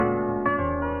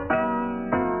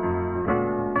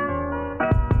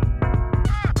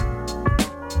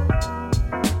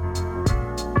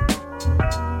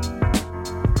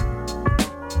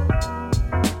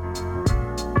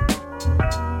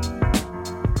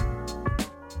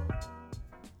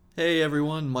Hey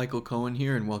everyone, Michael Cohen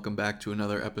here, and welcome back to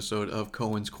another episode of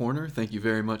Cohen's Corner. Thank you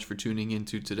very much for tuning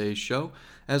into today's show.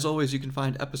 As always, you can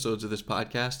find episodes of this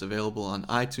podcast available on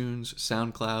iTunes,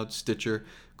 SoundCloud, Stitcher,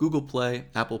 Google Play,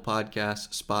 Apple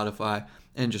Podcasts, Spotify,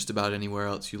 and just about anywhere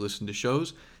else you listen to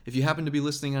shows. If you happen to be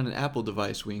listening on an Apple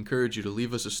device, we encourage you to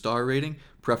leave us a star rating,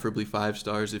 preferably 5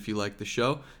 stars if you like the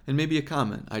show, and maybe a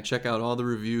comment. I check out all the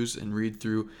reviews and read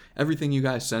through everything you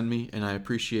guys send me, and I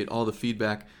appreciate all the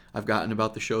feedback I've gotten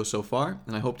about the show so far,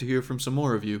 and I hope to hear from some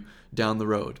more of you down the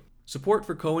road. Support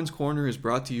for Cohen's Corner is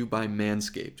brought to you by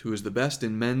Manscaped, who is the best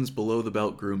in men's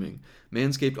below-the-belt grooming.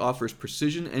 Manscaped offers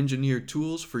precision-engineered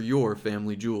tools for your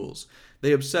family jewels.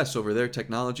 They obsess over their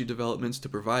technology developments to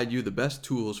provide you the best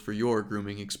tools for your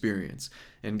grooming experience.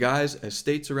 And guys, as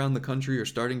states around the country are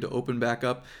starting to open back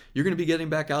up, you're going to be getting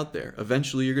back out there.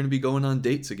 Eventually, you're going to be going on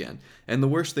dates again. And the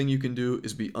worst thing you can do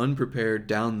is be unprepared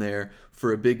down there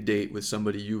for a big date with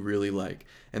somebody you really like.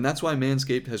 And that's why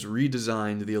Manscaped has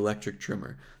redesigned the electric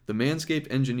trimmer. The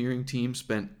Manscaped engineering team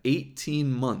spent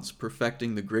 18 months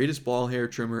perfecting the greatest ball hair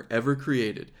trimmer ever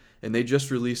created, and they just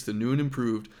released the new and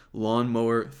improved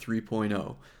Lawnmower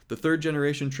 3.0. The third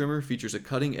generation trimmer features a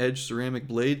cutting-edge ceramic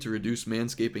blade to reduce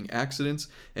manscaping accidents,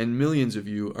 and millions of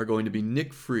you are going to be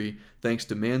nick-free thanks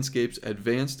to Manscaped's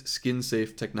advanced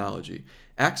skin-safe technology.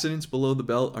 Accidents below the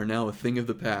belt are now a thing of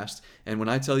the past, and when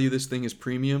I tell you this thing is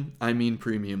premium, I mean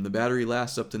premium. The battery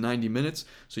lasts up to 90 minutes,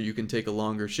 so you can take a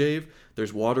longer shave.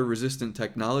 There's water-resistant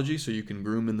technology, so you can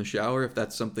groom in the shower if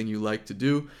that's something you like to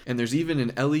do. And there's even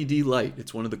an LED light.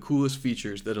 It's one of the coolest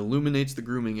features that illuminates the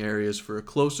grooming areas for a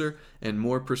closer and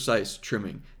more precise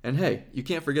trimming. And hey, you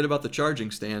can't forget about the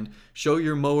charging stand. Show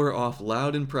your mower off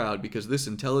loud and proud because this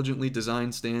intelligently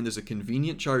designed stand is a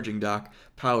convenient charging dock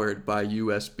powered by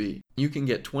USB. You can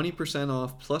get 20%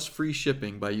 off plus free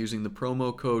shipping by using the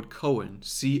promo code COHEN,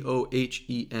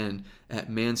 C-O-H-E-N, at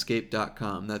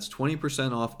manscaped.com. That's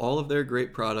 20% off all of their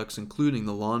great products, including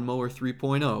the Lawnmower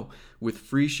 3.0, with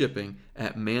free shipping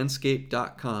at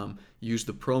manscaped.com. Use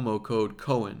the promo code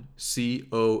COHEN,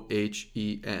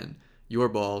 C-O-H-E-N. Your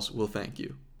balls will thank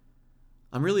you.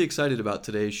 I'm really excited about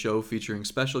today's show featuring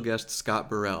special guest Scott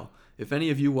Burrell. If any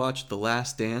of you watched The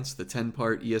Last Dance, the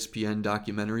 10-part ESPN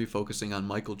documentary focusing on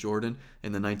Michael Jordan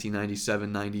and the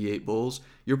 1997-98 Bulls,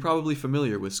 you're probably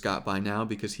familiar with Scott by now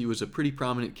because he was a pretty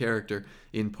prominent character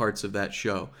in parts of that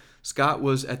show. Scott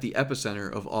was at the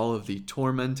epicenter of all of the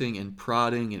tormenting and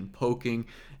prodding and poking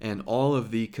and all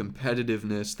of the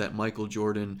competitiveness that Michael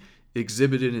Jordan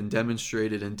exhibited and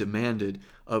demonstrated and demanded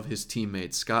of his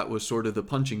teammates. Scott was sort of the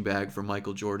punching bag for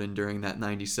Michael Jordan during that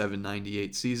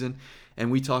 97-98 season,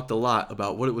 and we talked a lot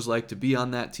about what it was like to be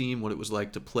on that team, what it was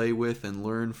like to play with and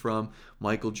learn from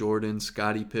Michael Jordan,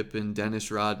 Scottie Pippen, Dennis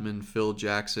Rodman, Phil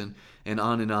Jackson, and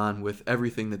on with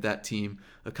everything that team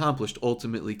accomplished,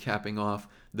 ultimately capping off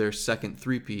their second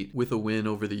three-peat with a win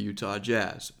over the Utah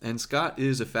Jazz. And Scott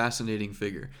is a fascinating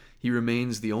figure. He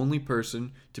remains the only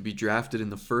person to be drafted in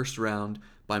the first round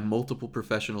by multiple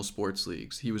professional sports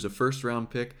leagues. He was a first-round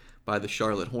pick by the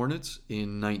Charlotte Hornets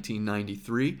in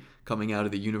 1993, coming out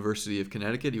of the University of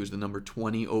Connecticut. He was the number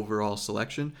 20 overall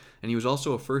selection, and he was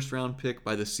also a first-round pick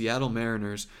by the Seattle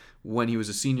Mariners when he was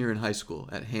a senior in high school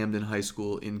at Hamden High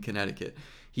School in Connecticut.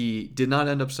 He did not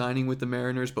end up signing with the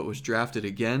Mariners, but was drafted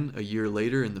again a year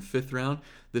later in the 5th round,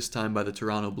 this time by the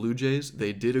Toronto Blue Jays.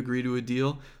 They did agree to a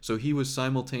deal, so he was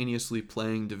simultaneously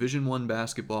playing Division I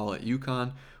basketball at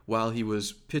UConn while he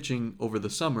was pitching over the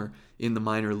summer in the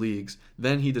minor leagues.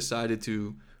 Then he decided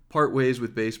to part ways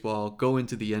with baseball, go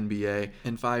into the NBA,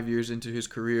 and 5 years into his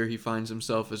career, he finds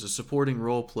himself as a supporting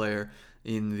role player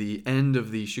in the end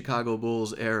of the Chicago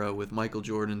Bulls era with Michael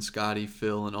Jordan, Scottie,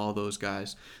 Phil, and all those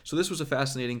guys. So this was a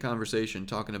fascinating conversation,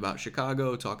 talking about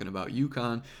Chicago, talking about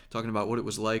UConn, talking about what it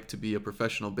was like to be a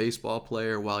professional baseball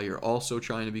player while you're also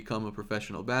trying to become a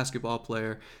professional basketball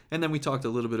player. And then we talked a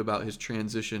little bit about his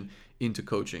transition into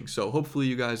coaching. So hopefully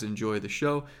you guys enjoy the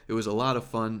show. It was a lot of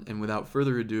fun, and without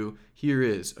further ado, here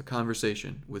is a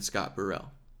conversation with Scott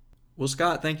Burrell. Well,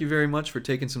 Scott, thank you very much for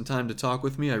taking some time to talk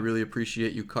with me. I really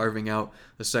appreciate you carving out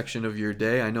a section of your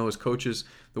day. I know as coaches,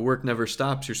 the work never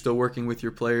stops. You're still working with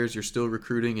your players. You're still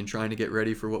recruiting and trying to get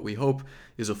ready for what we hope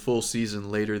is a full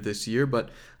season later this year. But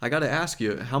I got to ask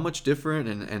you, how much different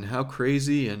and how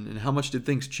crazy and how much did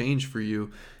things change for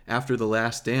you after The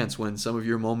Last Dance when some of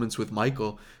your moments with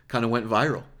Michael kind of went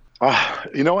viral?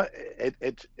 You know what?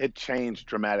 It changed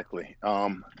dramatically.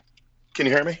 Can you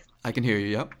hear me? I can hear you,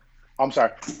 yep. I'm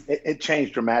sorry. It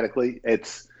changed dramatically.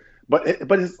 But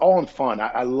it's all in fun.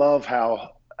 I love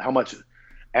how much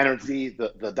energy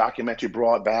the documentary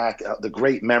brought back, the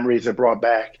great memories it brought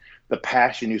back, the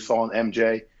passion you saw in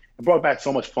MJ. it brought back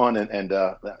so much fun and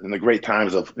the great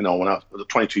times of when I was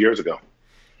 22 years ago.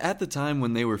 At the time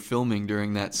when they were filming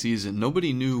during that season,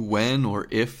 nobody knew when or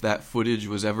if that footage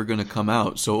was ever going to come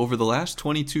out. So over the last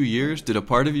 22 years, did a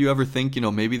part of you ever think,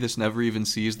 maybe this never even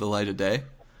sees the light of day?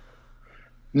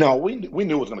 No, we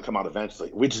knew it was going to come out eventually.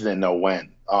 We just didn't know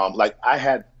when. Like I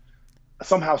had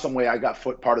somehow, some way, I got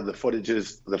part of the footage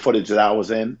that I was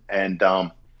in, and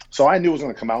so I knew it was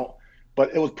going to come out.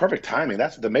 But it was perfect timing.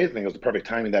 That's the amazing thing. It was the perfect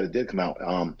timing that it did come out.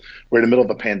 We're in the middle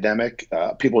of a pandemic.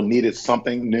 People needed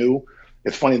something new.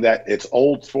 It's funny that it's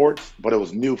old sports, but it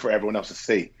was new for everyone else to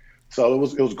see. So it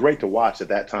was great to watch at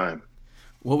that time.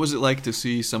 What was it like to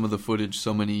see some of the footage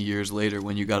so many years later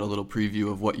when you got a little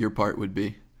preview of what your part would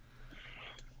be?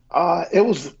 It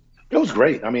was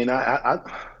great. I mean, I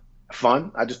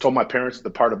fun. I just told my parents the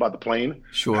part about the plane.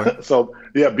 Sure. So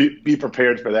yeah, be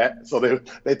prepared for that. So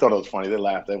they thought it was funny. They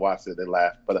laughed. They watched it. They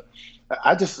laughed. But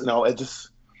I just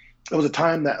it was a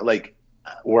time that like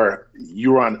where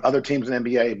you were on other teams in the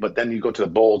NBA, but then you go to the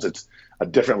Bulls. It's a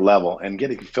different level, and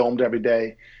getting filmed every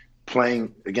day,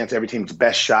 playing against every team's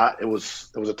best shot. It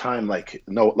was a time like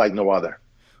no other.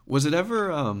 Was it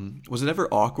ever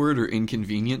awkward or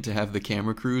inconvenient to have the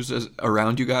camera crews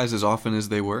around you guys as often as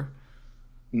they were?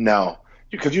 No,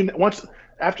 because once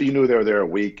after you knew they were there a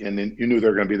week, and then you knew they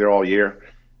were going to be there all year,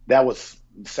 that was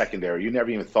secondary. You never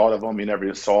even thought of them. You never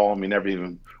even saw them. You never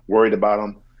even worried about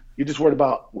them. You just worried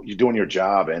about you doing your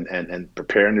job and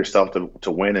preparing yourself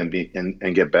to win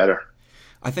and get better.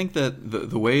 I think that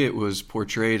the way it was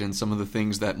portrayed and some of the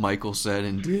things that Michael said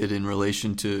and did in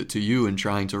relation to you and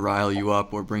trying to rile you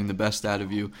up or bring the best out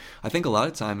of you, I think a lot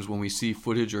of times when we see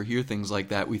footage or hear things like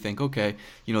that, we think, okay,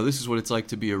 this is what it's like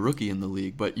to be a rookie in the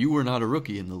league. But you were not a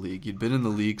rookie in the league. You'd been in the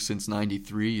league since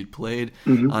 '93. You'd played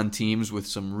on teams with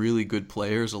some really good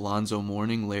players, Alonzo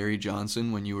Mourning, Larry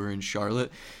Johnson, when you were in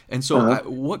Charlotte. And so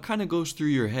what kind of goes through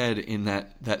your head in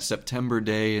that September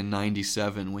day in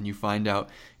 '97 when you find out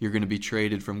you're going to be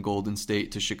traded from Golden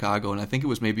State to Chicago, and I think it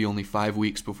was maybe only 5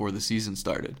 weeks before the season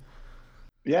started?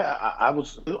 Yeah, I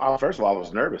was. First of all, I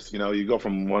was nervous. You go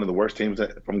from one of the worst teams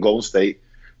from Golden State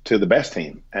to the best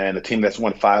team, and a team that's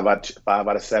won five out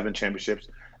of seven championships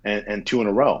and two in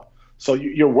a row. So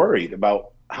you're worried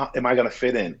about how am I going to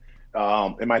fit in?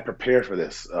 Am I prepared for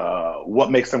this? What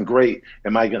makes them great?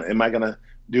 Am I gonna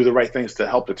do the right things to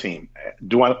help the team?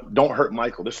 Don't hurt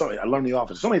Michael. I learned the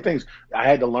offense. So many things I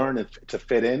had to learn to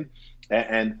fit in.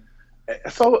 And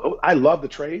so I love the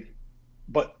trade,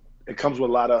 but it comes with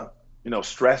a lot of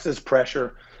stresses,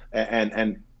 pressure,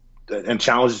 and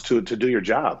challenges to do your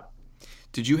job.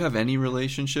 Did you have any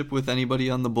relationship with anybody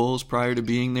on the Bulls prior to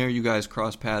being there? You guys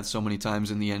crossed paths so many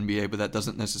times in the NBA, but that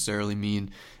doesn't necessarily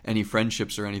mean any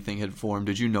friendships or anything had formed.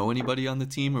 Did you know anybody on the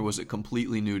team, or was it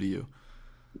completely new to you?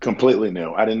 Completely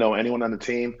new. I didn't know anyone on the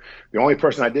team. The only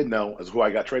person I did know is who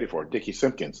I got traded for, Dickie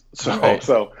Simpkins. So Right. that's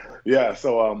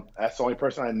the only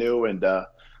person I knew, and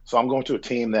so I'm going to a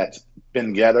team that's been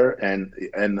together. And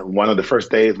one of the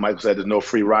first days, Michael said, "There's no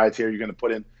free rides here. You're going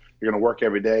to work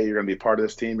every day. You're going to be part of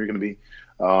this team. You're going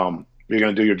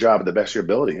to do your job at the best of your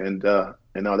ability." And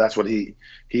that's what he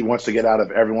wants to get out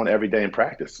of everyone every day in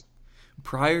practice.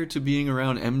 Prior to being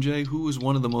around MJ, who was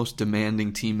one of the most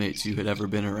demanding teammates you had ever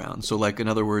been around? So, like, in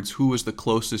other words, who was the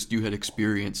closest you had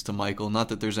experienced to Michael? Not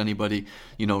that there's anybody,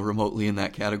 remotely in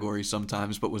that category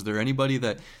sometimes, but was there anybody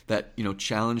that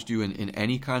challenged you in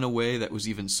any kind of way that was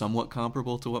even somewhat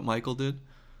comparable to what Michael did?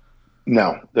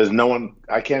 No, there's no one.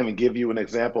 I can't even give you an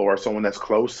example or someone that's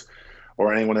close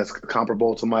or anyone that's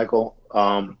comparable to Michael.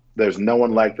 There's no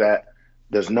one like that.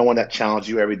 There's no one that challenged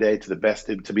you every day to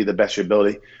be the best of your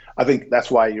ability. I think that's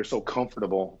why you're so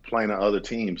comfortable playing on other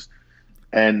teams,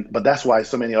 but that's why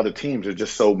so many other teams are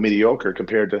just so mediocre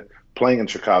compared to playing in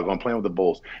Chicago and playing with the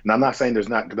Bulls. And I'm not saying they're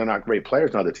not great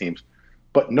players on other teams,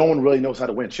 but no one really knows how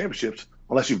to win championships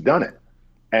unless you've done it.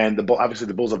 And obviously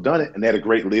the Bulls have done it, and they had a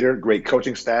great leader, great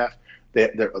coaching staff.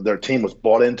 Their team was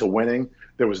bought into winning.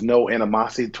 There was no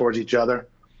animosity towards each other.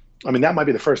 I mean, that might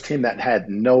be the first team that had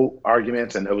no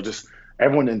arguments, and it was just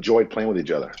everyone enjoyed playing with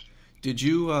each other. Did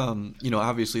you,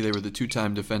 obviously they were the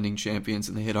two-time defending champions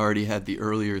and they had already had the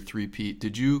earlier three-peat.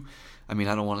 Did you, I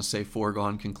don't want to say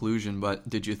foregone conclusion, but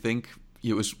did you think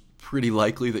it was pretty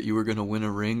likely that you were going to win a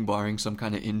ring barring some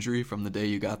kind of injury from the day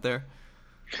you got there?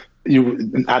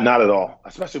 Not at all,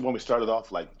 especially when we started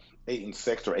off like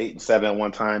 8-6 or 8-7 at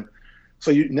one time.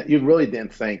 So you really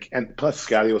didn't think, and plus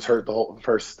Scotty was hurt the whole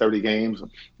first 30 games.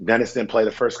 Dennis didn't play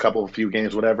the first few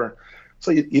games, whatever. So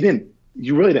you didn't.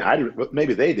 You really didn't.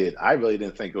 Maybe they did. I really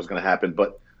didn't think it was going to happen.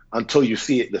 But until you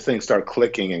see it, the things start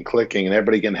clicking and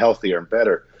everybody getting healthier and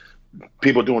better,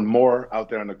 people doing more out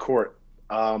there on the court,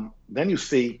 then you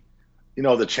see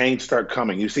the chains start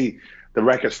coming. You see the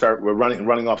records start. We're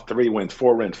running off 3 wins,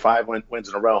 4 wins, 5 wins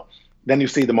in a row. Then you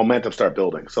see the momentum start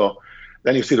building. So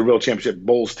then you see the real championship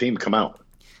Bulls team come out.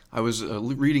 I was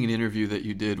reading an interview that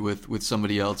you did with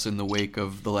somebody else in the wake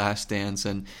of The Last Dance,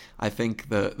 and I think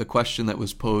the question that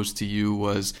was posed to you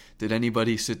was, did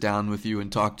anybody sit down with you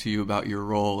and talk to you about your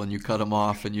role? And you cut them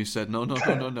off, and you said,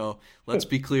 no. Let's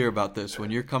be clear about this.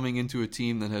 When you're coming into a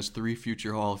team that has 3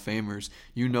 future Hall of Famers,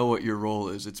 you know what your role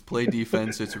is. It's play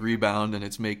defense, it's rebound, and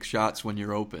it's make shots when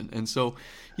you're open. And so,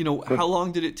 how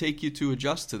long did it take you to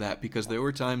adjust to that? Because there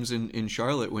were times in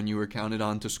Charlotte when you were counted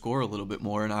on to score a little bit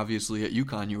more, and obviously at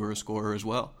UConn you were a scorer as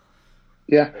well.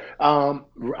 Yeah.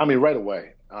 Right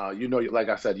away. Like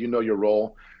I said, your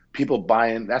role. People buy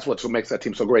in. That's what makes that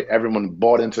team so great. Everyone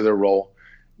bought into their role,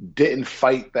 didn't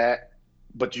fight that,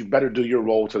 but you better do your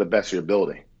role to the best of your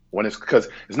ability. Because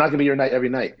it's not going to be your night every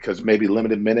night, because maybe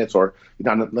limited minutes or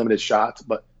you're not limited shots,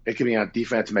 but it could be on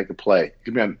defense to make a play. It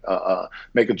could be on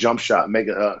make a jump shot,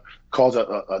 cause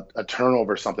a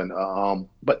turnover or something.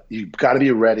 But you've got to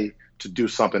be ready to do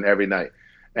something every night.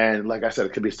 And like I said,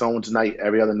 it could be someone's night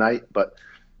every other night, but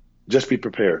just be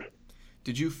prepared.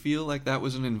 Did you feel like that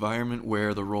was an environment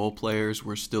where the role players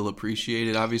were still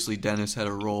appreciated? Obviously, Dennis had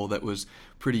a role that was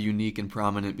pretty unique and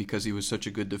prominent because he was such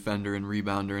a good defender and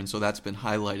rebounder, and so that's been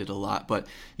highlighted a lot. But,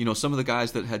 some of the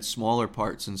guys that had smaller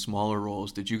parts and smaller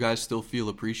roles, did you guys still feel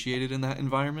appreciated in that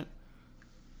environment?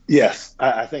 Yes,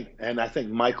 I think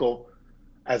Michael,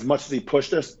 as much as he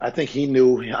pushed us, I think he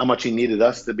knew how much he needed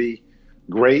us to be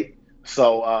great.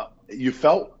 So you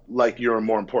felt like you were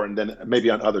more important than maybe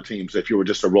on other teams if you were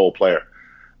just a role player.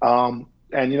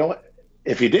 And you know what?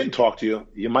 If he didn't talk to you,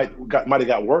 you might have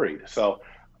got worried. So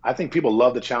I think people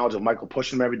love the challenge of Michael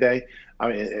pushing them every day. I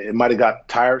mean, it might have got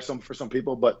tiresome for some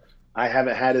people, but I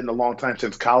haven't had it in a long time,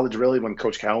 since college, really, when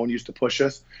Coach Cowan used to push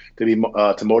us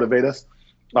to motivate us.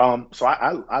 So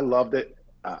I loved it.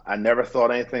 I never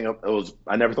thought anything.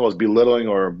 I never thought it was belittling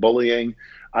or bullying.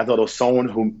 I thought it was someone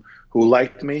who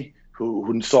liked me,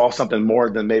 who saw something more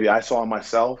than maybe I saw in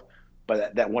myself,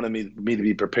 but that wanted me to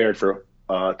be prepared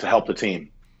to help the team.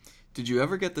 Did you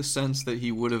ever get the sense that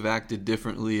he would have acted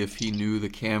differently if he knew the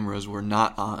cameras were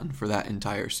not on for that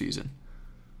entire season?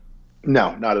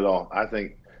 No, not at all. I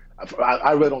think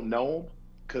I really don't know him,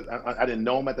 because I didn't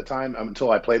know him at the time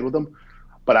until I played with him,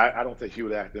 but I don't think he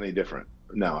would act any different.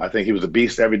 No, I think he was a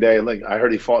beast every day. Like, I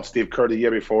heard he fought Steve Kerr the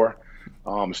year before.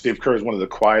 Steve Kerr is one of the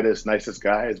quietest, nicest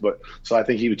guys, so I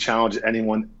think he would challenge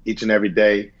anyone each and every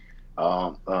day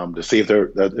to see if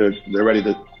they're ready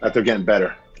that they're getting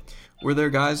better. Were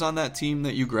there guys on that team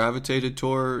that you gravitated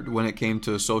toward when it came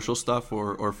to social stuff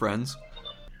or friends?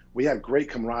 We had great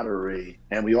camaraderie,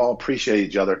 and we all appreciated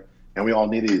each other, and we all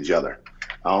needed each other.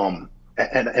 And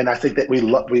I think that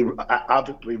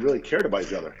we really cared about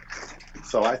each other.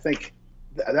 So I think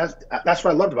that's what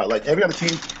I loved about it. Like, every other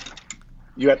team,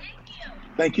 you had.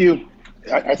 Thank you.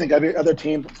 I think every other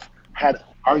team had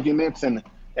arguments and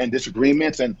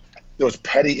disagreements, and there was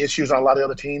petty issues on a lot of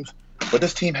other teams. But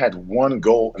this team had one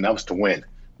goal, and that was to win.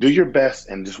 Do your best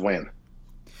and just win.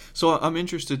 So I'm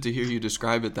interested to hear you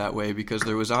describe it that way, because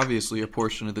there was obviously a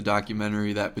portion of the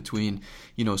documentary that between,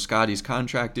 Scotty's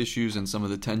contract issues and some of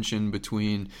the tension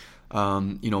between,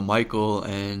 Michael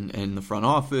and the front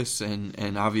office,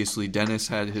 and obviously Dennis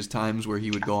had his times where he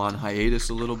would go on hiatus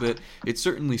a little bit. It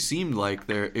certainly seemed like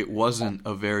it wasn't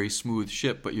a very smooth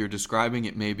ship, but you're describing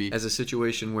it maybe as a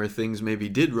situation where things maybe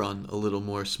did run a little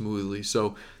more smoothly.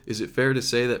 So is it fair to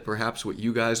say that perhaps what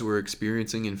you guys were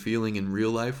experiencing and feeling in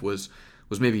real life was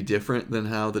maybe different than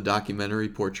how the documentary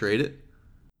portrayed it?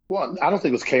 Well, I don't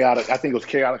think it was chaotic. I think it was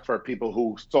chaotic for people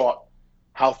who thought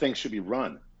how things should be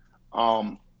run.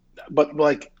 But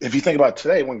like, if you think about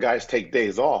today, when guys take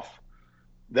days off,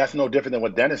 that's no different than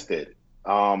what Dennis did.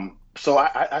 So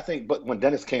I think, but when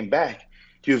Dennis came back,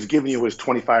 he was giving you his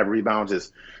 25 rebounds,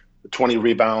 his 20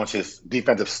 rebounds, his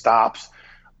defensive stops,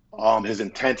 his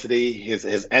intensity,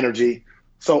 his energy.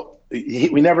 So he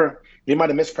might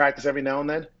have missed practice every now and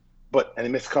then, and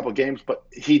he missed a couple of games, but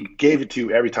he gave it to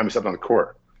you every time he stepped on the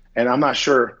court. And I'm not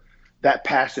sure that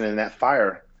passion and that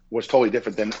fire was totally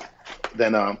different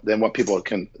than what people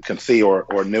can see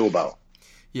or knew about.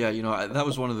 Yeah, that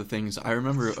was one of the things. I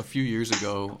remember a few years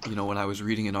ago, when I was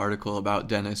reading an article about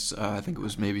Dennis, I think it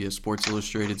was maybe a Sports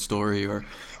Illustrated story or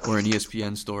an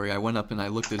ESPN story. I went up and I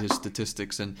looked at his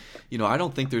statistics, and, I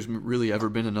don't think there's really ever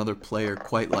been another player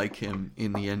quite like him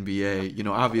in the NBA.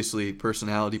 Obviously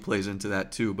personality plays into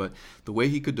that too, but the way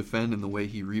he could defend and the way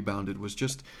he rebounded was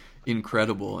just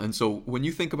incredible. And so when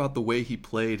you think about the way he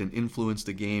played and influenced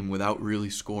the game without really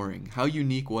scoring, how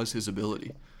unique was his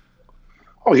ability?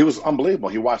 Oh, he was unbelievable.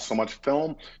 He watched so much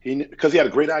film. Because he had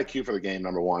a great IQ for the game.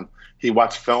 Number one, he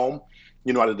watched film.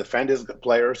 He knew how to defend his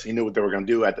players. He knew what they were going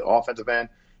to do at the offensive end.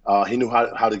 He knew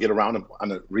how to get around on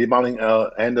the rebounding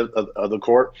end of the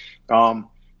court, and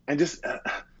just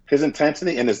his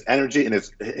intensity and his energy and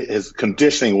his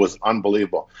conditioning was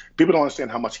unbelievable. People don't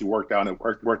understand how much he worked out and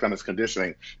worked on his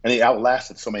conditioning, and he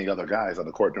outlasted so many other guys on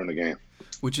the court during the game.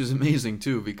 Which is amazing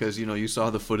too, because you saw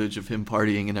the footage of him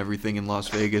partying and everything in Las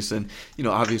Vegas, and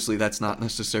obviously that's not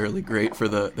necessarily great for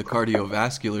the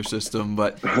cardiovascular system,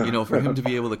 but for him to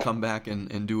be able to come back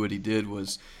and do what he did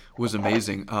was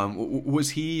amazing.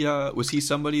 Was he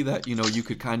somebody that you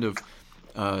could kind of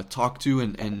talk to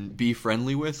and be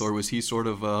friendly with, or was he sort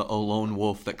of a lone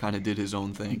wolf that kind of did his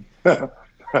own thing?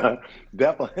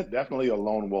 Definitely a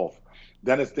lone wolf.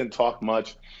 Dennis didn't talk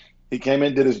much. He came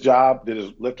in, did his job, did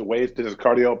his lift weights, did his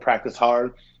cardio, practiced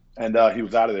hard, and he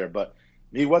was out of there. But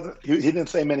he wasn't. He didn't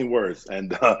say many words,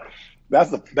 and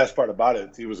that's the best part about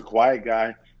it. He was a quiet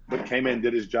guy, but came in,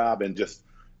 did his job, and just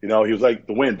he was like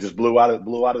the wind, just blew out of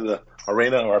the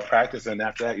arena or practice, and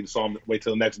after that, you saw him wait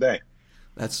till the next day.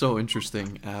 That's so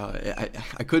interesting.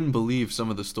 I couldn't believe some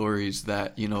of the stories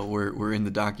that were in the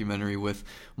documentary, with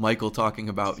Michael talking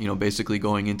about basically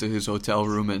going into his hotel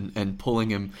room and pulling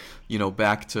him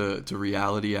back to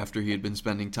reality after he had been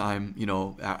spending time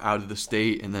out of the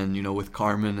state, and then with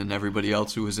Carmen and everybody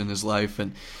else who was in his life,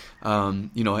 and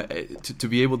to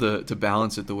be able to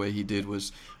balance it the way he did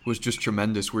was just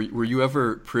tremendous. Were you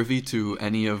ever privy to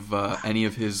any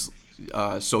of his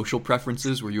social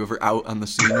preferences? Were you ever out on the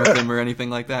scene with him or anything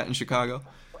like that in Chicago?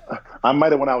 I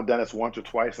might have went out with Dennis once or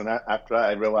twice, and after that,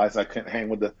 I realized I couldn't hang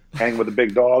with the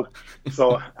big dog,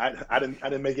 so I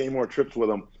didn't make any more trips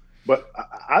with him. But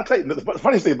I'll tell you, the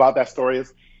funniest thing about that story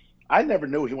is I never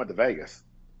knew he went to Vegas.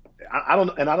 I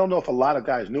don't know if a lot of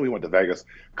guys knew he went to Vegas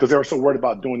because they were so worried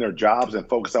about doing their jobs and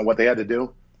focus on what they had to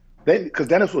do. Because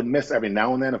Dennis would miss every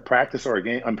now and then a practice or a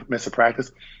game, miss a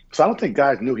practice. So I don't think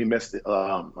guys knew he missed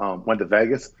went to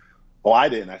Vegas. Well, I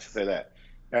didn't. I should say that.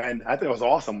 And I think it was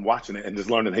awesome watching it and just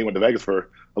learning that he went to Vegas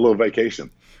for a little vacation.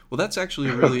 Well, that's actually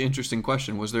a really interesting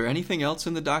question. Was there anything else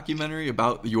in the documentary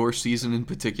about your season in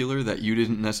particular that you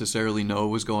didn't necessarily know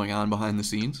was going on behind the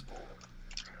scenes?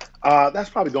 That's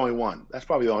probably the only one.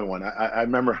 I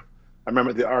remember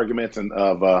the arguments between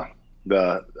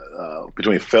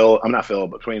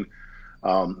between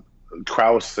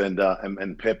Krause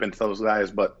and Pip and those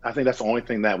guys. But I think that's the only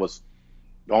thing I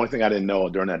didn't know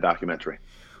during that documentary.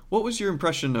 What was your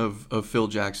impression of Phil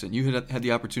Jackson? You had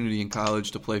the opportunity in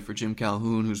college to play for Jim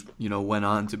Calhoun, who's went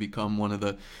on to become one of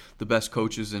the best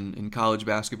coaches in college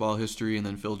basketball history, and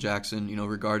then Phil Jackson,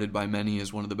 regarded by many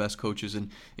as one of the best coaches in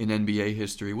NBA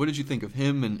history. What did you think of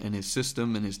him and his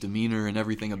system and his demeanor and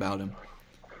everything about him?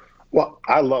 Well,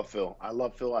 I love Phil. I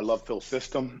love Phil's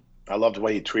system. I love the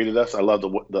way he treated us. I love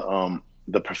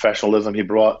the professionalism he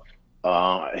brought.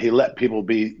 He let people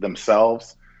be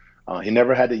themselves. He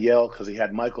never had to yell because he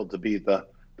had Michael to be the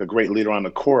great leader on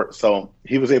the court. So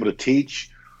he was able to teach,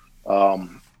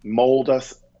 mold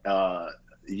us,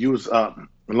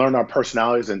 learn our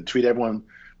personalities, and treat everyone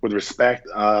with respect.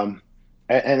 And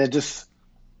it was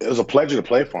a pleasure to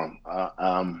play for him.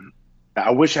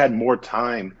 I wish I had more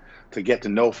time to get to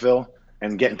know Phil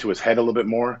and get into his head a little bit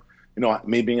more.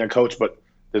 Me being a coach, but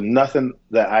there's nothing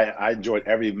that I enjoyed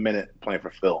every minute playing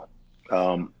for Phil.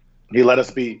 He let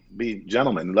us be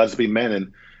gentlemen, let us be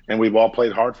men, and we've all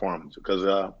played hard for him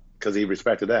because he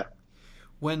respected that.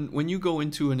 When you go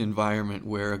into an environment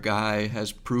where a guy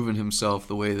has proven himself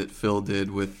the way that Phil did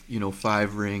with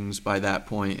 5 rings by that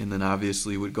point, and then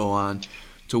obviously would go on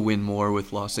to win more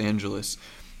with Los Angeles,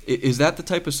 is that the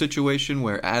type of situation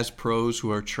where, as pros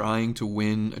who are trying to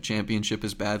win a championship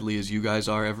as badly as you guys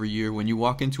are every year, when you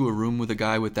walk into a room with a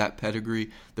guy with that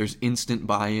pedigree, there's instant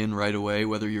buy-in right away,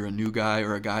 whether you're a new guy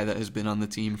or a guy that has been on the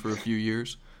team for a few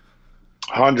years?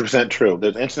 100% true.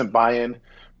 There's instant buy-in.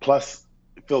 Plus,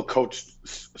 Phil coached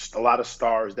a lot of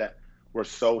stars that were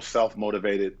so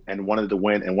self-motivated and wanted to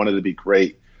win and wanted to be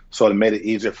great. So it made it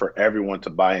easier for everyone to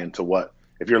buy into what.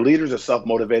 If your leaders are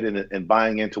self-motivated and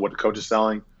buying into what the coach is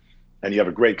selling, and you have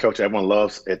a great coach everyone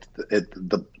loves,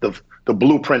 the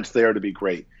blueprint's there to be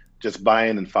great. Just buy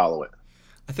in and follow it.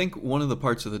 I think one of the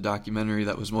parts of the documentary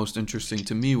that was most interesting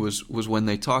to me was when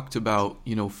they talked about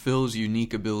Phil's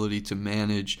unique ability to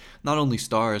manage not only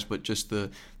stars but just the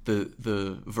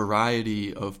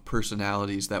variety of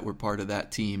personalities that were part of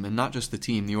that team, and not just the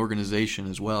team, the organization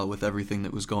as well, with everything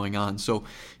that was going on. So,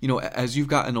 as you've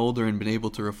gotten older and been able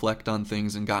to reflect on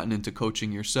things and gotten into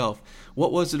coaching yourself,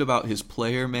 what was it about his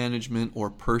player management or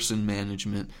person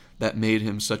management that made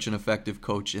him such an effective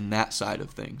coach in that side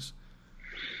of things?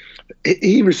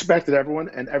 He respected everyone,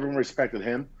 and everyone respected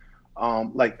him.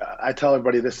 Like I tell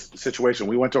everybody this situation.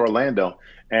 We went to Orlando,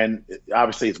 and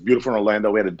obviously it's beautiful in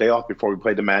Orlando. We had a day off before we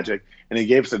played the Magic, and he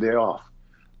gave us a day off.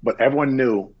 But everyone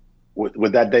knew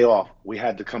with that day off, we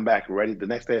had to come back ready. The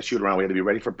next day at shoot around, we had to be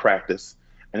ready for practice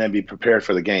and then be prepared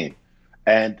for the game.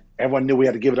 And everyone knew we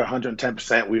had to give it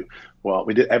 110%.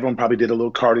 We did. Everyone probably did a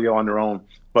little cardio on their own,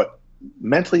 but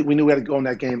mentally we knew we had to go in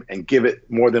that game and give it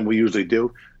more than we usually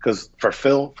do. Because for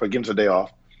Phil, for giving us a day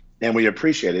off, and we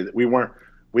appreciated it.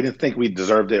 We didn't think we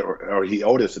deserved it or he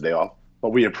owed us a day off, but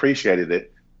we appreciated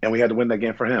it, and we had to win that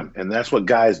game for him. And that's what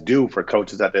guys do for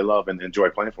coaches that they love and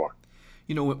enjoy playing for.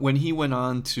 You know, when he went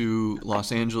on to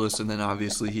Los Angeles, and then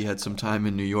obviously he had some time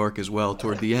in New York as well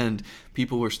toward the end,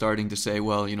 people were starting to say,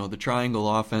 well, you know, the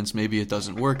triangle offense, maybe it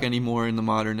doesn't work anymore in the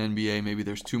modern NBA. Maybe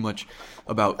there's too much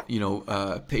about,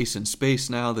 pace and space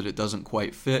now that it doesn't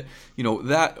quite fit. You know,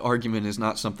 that argument is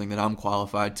not something that I'm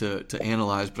qualified to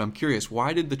analyze, but I'm curious,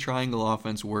 why did the triangle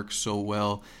offense work so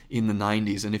well in the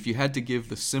 90s? And if you had to give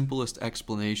the simplest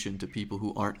explanation to people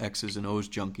who aren't X's and O's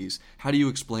junkies, how do you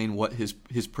explain what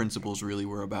his principles really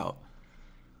were about?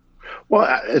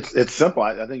 Well, it's simple.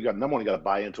 I think number one, you got to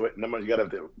buy into it. Number one, you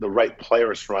got to have the right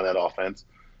players to run that offense.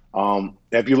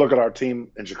 If you look at our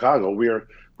team in Chicago,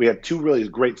 we had two really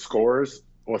great scorers,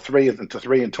 or three and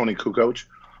Tony Kukoc.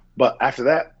 But after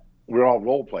that, we're all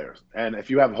role players. And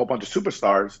if you have a whole bunch of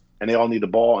superstars and they all need the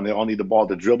ball and they all need the ball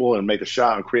to dribble and make a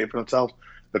shot and create for themselves,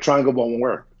 the triangle ball won't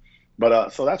work.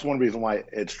 But so that's one reason why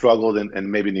it struggled in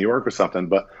maybe New York or something.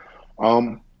 But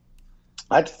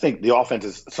I think the offense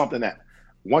is something that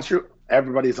once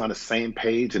everybody's on the same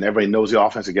page and everybody knows the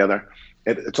offense together,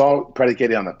 it's all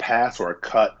predicated on a pass or a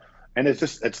cut, and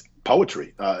it's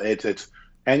poetry.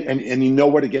 And you know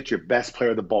where to get your best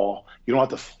player the ball. You don't have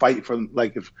to fight for,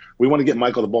 like, if we want to get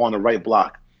Michael the ball on the right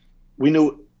block, we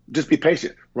knew just be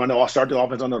patient. Start the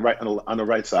offense on the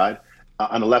right side,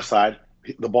 on the left side.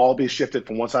 The ball will be shifted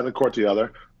from one side of the court to the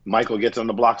other. Michael gets on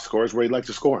the block, scores where he'd like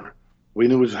to score. We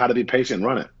knew how to be patient and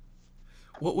run it.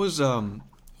 What was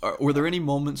were there any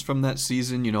moments from that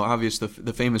season? You know, obvious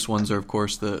the famous ones are, of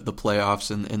course, the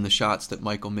playoffs and the shots that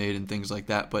Michael made and things like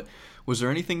that. But was there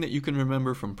anything that you can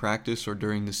remember from practice or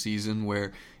during the season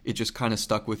where it just kind of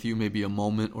stuck with you, maybe a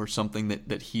moment or something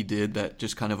that he did that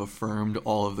just kind of affirmed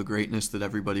all of the greatness that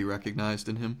everybody recognized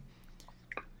in him?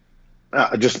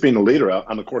 Just being a leader out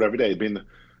on the court every day,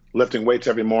 lifting weights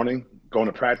every morning, going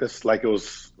to practice like it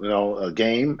was, a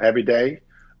game every day.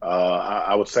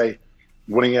 I would say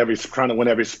trying to win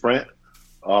every sprint,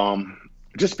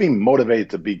 just being motivated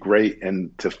to be great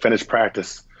and to finish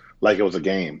practice like it was a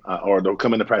game, or to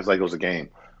come into practice like it was a game.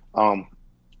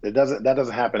 That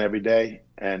doesn't happen every day,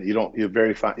 and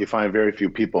you find very few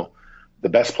people. The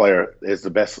best player is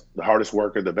the hardest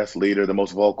worker, the best leader, the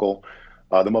most vocal,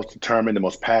 the most determined, the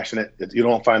most passionate. You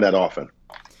don't find that often.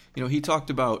 You know, he talked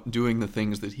about doing the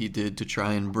things that he did to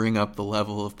try and bring up the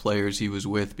level of players he was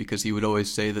with, because he would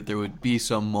always say that there would be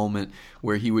some moment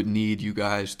where he would need you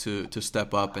guys to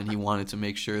step up, and he wanted to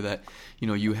make sure that,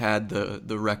 you had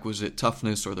the requisite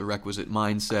toughness or the requisite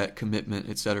mindset, commitment,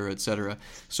 et cetera, et cetera.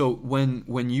 So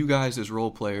when you guys as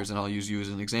role players, and I'll use you as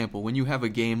an example, when you have a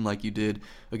game like you did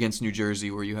against New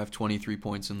Jersey where you have 23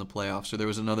 points in the playoffs, or there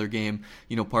was another game,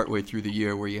 partway through the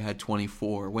year where you had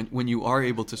 24, when you are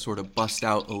able to sort of bust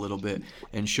out a little bit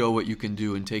and show what you can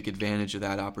do and take advantage of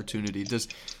that opportunity,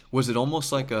 was it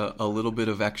almost like a little bit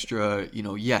of extra,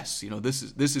 yes,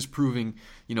 this is proving,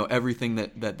 everything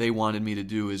that they wanted me to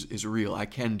do is real. I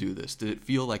can do this. Did it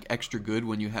feel like extra good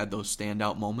when you had those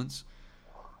standout moments?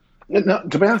 No,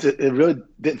 to be honest, it really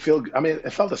didn't feel. I mean,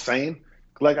 it felt the same.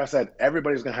 Like I said,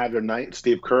 everybody's going to have their night.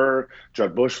 Steve Kerr,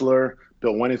 Judd Bushler,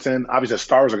 Bill Wennington. Obviously, the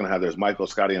stars are going to have theirs. Michael,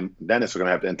 Scotty, and Dennis are going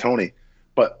to have, and Tony.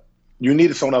 But you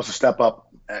needed someone else to step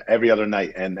up every other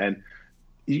night, and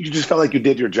you just felt like you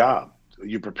did your job.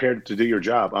 You prepared to do your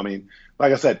job. I mean,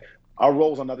 like I said, our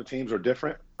roles on other teams are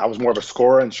different. I was more of a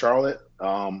scorer in Charlotte,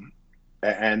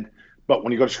 but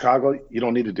when you go to Chicago, you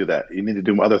don't need to do that. You need to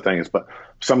do other things. But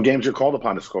some games you're called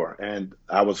upon to score, and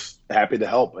I was happy to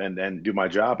help and do my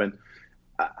job. And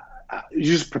you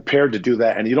just prepared to do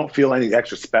that, and you don't feel any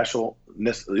extra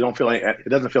specialness. You don't feel it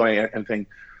doesn't feel anything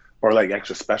or like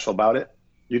extra special about it.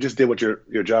 You just did what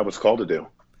your job was called to do.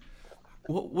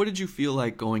 What did you feel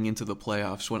like going into the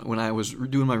playoffs? When I was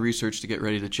doing my research to get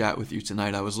ready to chat with you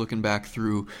tonight, I was looking back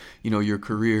through, your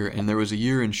career, and there was a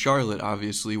year in Charlotte,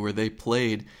 obviously, where they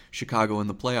played Chicago in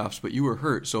the playoffs, but you were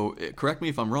hurt. So correct me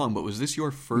if I'm wrong, but was this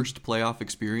your first playoff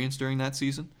experience during that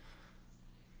season?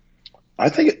 I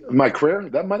think my career,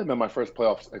 that might have been my first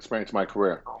playoff experience in my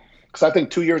career. Because I think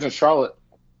 2 years in Charlotte,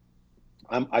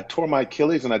 I tore my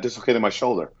Achilles and I dislocated my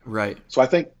shoulder. Right. So I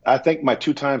think my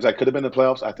two times I could have been in the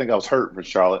playoffs, I think I was hurt for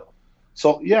Charlotte.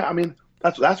 So yeah, I mean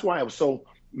that's why I was so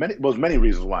many. Well, many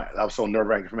reasons why that was so nerve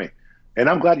wracking for me. And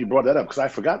I'm glad you brought that up because I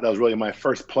forgot that was really my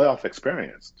first playoff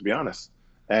experience, to be honest.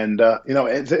 And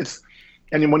it's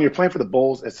and when you're playing for the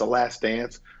Bulls, it's the last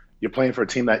dance. You're playing for a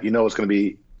team that you know is going to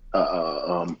be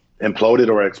imploded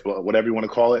or whatever you want to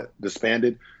call it,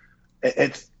 disbanded.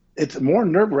 It's more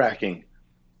nerve wracking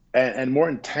and more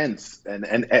intense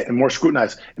and more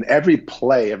scrutinized. And every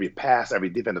play, every pass, every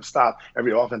defensive stop,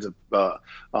 every offensive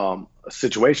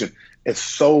situation, it's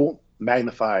so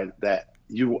magnified that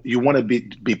you want to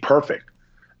be perfect.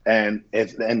 And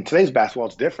today's basketball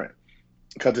is different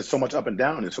because it's so much up and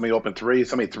down and so many open threes,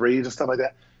 so many threes and stuff like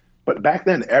that. But back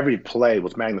then, every play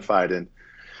was magnified, and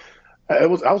it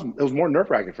was more nerve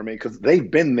wracking for me because they've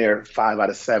been there 5 out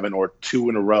of 7 or 2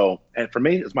 in a row, and for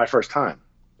me, it's my first time.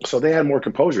 So they had more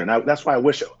composure, and that's why I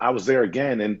wish I was there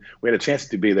again and we had a chance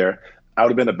to be there. I would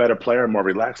have been a better player, more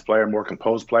relaxed player, more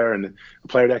composed player, and a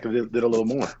player that did a little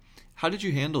more. How did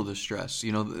you handle the stress?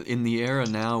 You know, in the era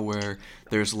now where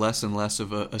there's less and less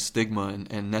of a stigma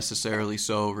and necessarily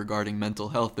so regarding mental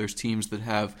health, there's teams that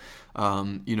have,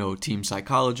 team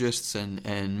psychologists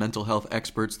and mental health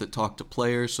experts that talk to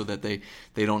players so that they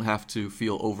don't have to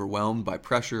feel overwhelmed by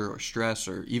pressure or stress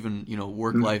or even,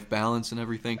 work-life balance and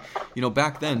everything.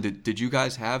 Back then, did you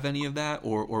guys have any of that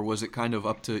or was it kind of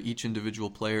up to each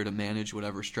individual player to manage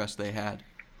whatever stress they had?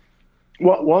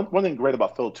 Well, one thing great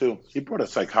about Phil, too, he brought a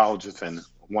psychologist in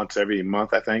once every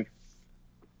month, I think.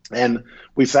 And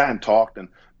we sat and talked and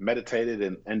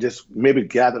meditated and just maybe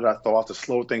gathered our thoughts to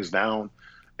slow things down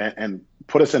and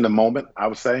put us in the moment, I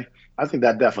would say. I think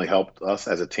that definitely helped us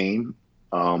as a team,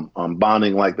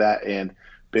 bonding like that and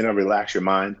being able to relax your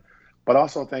mind. But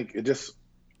also I think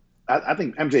I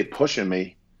think MJ pushing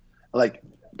me, like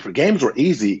games were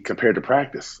easy compared to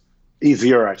practice.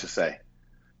 Easier, I should say.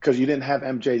 Because you didn't have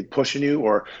MJ pushing you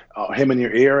or him in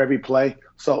your ear every play.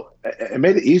 So it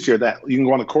made it easier that you can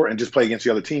go on the court and just play against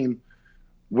the other team,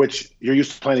 which you're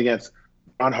used to playing against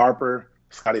Ron Harper,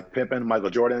 Scottie Pippen, Michael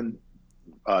Jordan,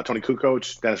 Tony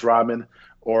Kukoc, Dennis Rodman,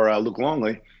 or Luke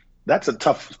Longley. That's a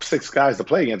tough 6 guys to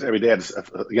play against every day against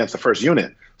the first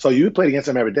unit. So you play against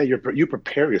them every day. You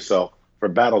prepare yourself for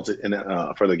battles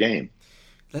for the game.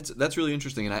 That's really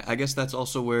interesting, and I guess that's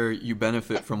also where you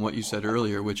benefit from what you said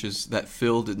earlier, which is that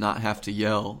Phil did not have to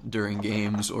yell during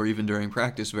games or even during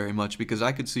practice very much, because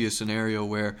I could see a scenario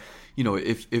where,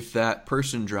 if that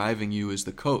person driving you is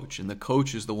the coach, and the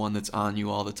coach is the one that's on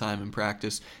you all the time in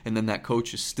practice, and then that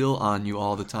coach is still on you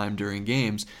all the time during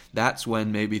games, that's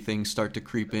when maybe things start to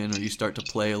creep in or you start to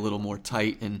play a little more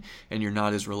tight and you're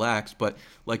not as relaxed. But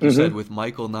like you said, with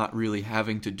Michael not really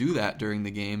having to do that during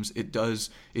the games, it does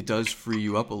free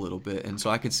you up a little bit, and so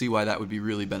I could see why that would be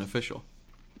really beneficial.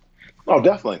 Oh,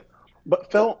 definitely.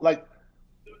 But Phil,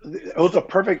 it was a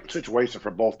perfect situation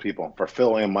for both people, for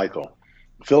Phil and Michael.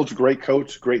 Phil's a great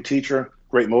coach, great teacher,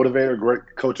 great motivator,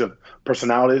 great coach of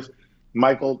personalities.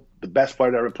 Michael, the best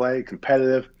player to ever play,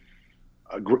 competitive,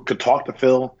 could talk to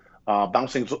Phil,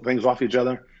 bouncing things off each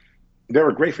other. They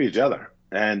were great for each other,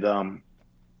 and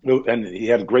he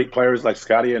had great players like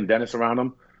Scottie and Dennis around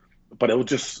him. But it was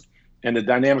just. And the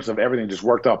dynamics of everything just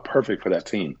worked out perfect for that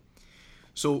team.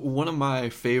 So one of my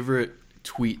favorite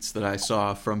tweets that I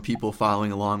saw from people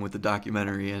following along with the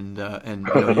documentary, and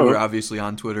you were obviously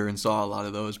on Twitter and saw a lot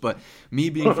of those, but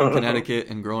me being from Connecticut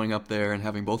and growing up there and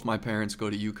having both my parents go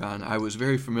to UConn, I was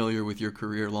very familiar with your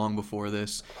career long before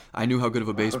this. I knew how good of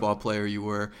a baseball player you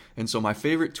were, and so my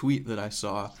favorite tweet that I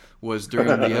saw was during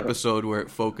the episode where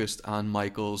it focused on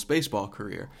Michael's baseball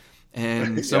career.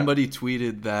 And somebody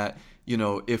tweeted that,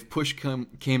 if push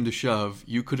came to shove,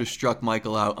 you could have struck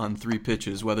Michael out on 3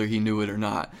 pitches, whether he knew it or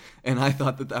not. And I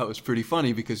thought that was pretty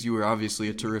funny because you were obviously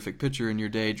a terrific pitcher in your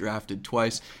day, drafted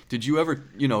twice. Did you ever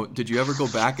go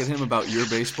back at him about your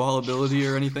baseball ability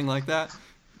or anything like that?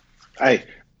 I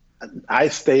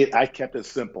kept it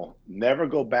simple. Never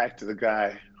go back to the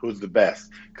guy who's the best.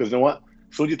 Because you know what?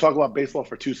 So when you talk about baseball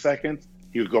for 2 seconds,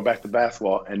 he would go back to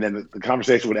basketball, and then the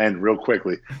conversation would end real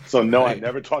quickly. So, no, I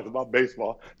never talked about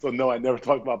baseball. So, no, I never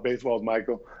talked about baseball with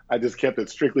Michael. I just kept it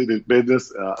strictly to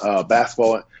business,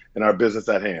 basketball, and our business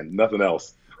at hand, nothing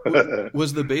else.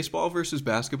 Was the baseball versus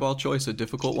basketball choice a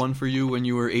difficult one for you when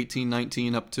you were 18,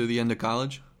 19, up to the end of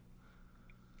college?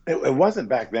 It wasn't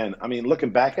back then. I mean,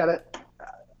 looking back at it,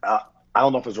 I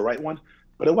don't know if it was the right one,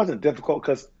 but it wasn't difficult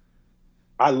because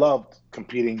I loved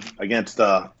competing against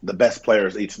the best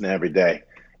players each and every day,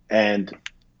 and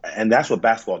that's what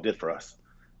basketball did for us.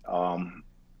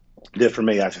 Did for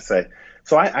me, I should say.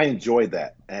 So I enjoyed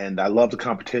that, and I loved the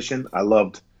competition. I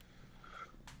loved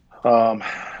Um,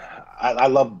 I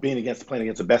love playing against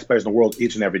the best players in the world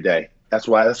each and every day. That's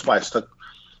why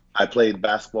I played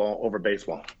basketball over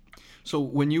baseball. So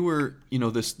when you were,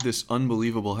 this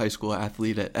unbelievable high school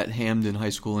athlete at Hamden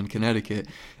High School in Connecticut,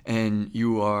 and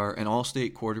you are an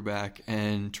all-state quarterback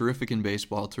and terrific in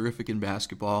baseball, terrific in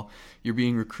basketball, you're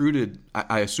being recruited.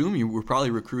 I assume you were probably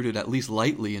recruited at least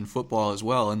lightly in football as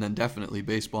well, and then definitely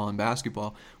baseball and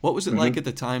basketball. What was it like at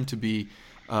the time to be,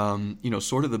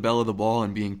 sort of the belle of the ball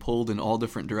and being pulled in all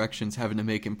different directions, having to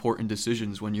make important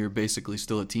decisions when you're basically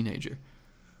still a teenager?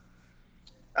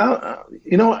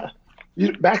 You know,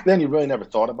 back then you really never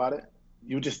thought about it.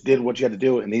 You just did what you had to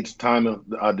do, and each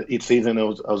season it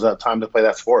was a time to play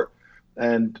that sport.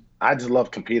 And I just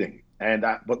loved competing.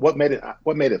 But what made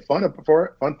it fun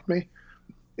for me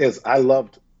is I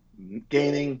loved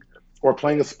gaining or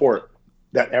playing a sport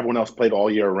that everyone else played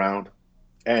all year round.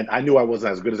 And I knew I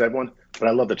wasn't as good as everyone, but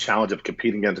I loved the challenge of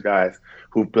competing against guys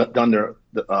who've worked on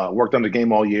the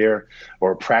game all year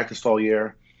or practiced all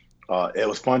year. It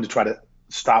was fun to try to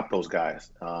stop those guys,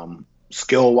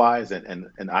 skill wise and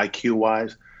IQ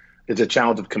wise. It's a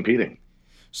challenge of competing.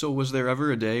 So was there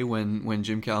ever a day when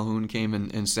Jim Calhoun came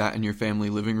and sat in your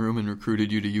family living room and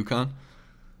recruited you to UConn?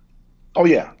 Oh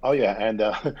yeah. And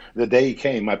the day he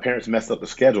came, my parents messed up the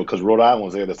schedule because Rhode Island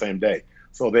was there the same day,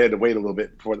 so they had to wait a little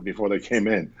bit before they came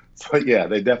in. So yeah,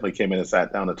 they definitely came in and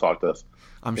sat down and talked to us.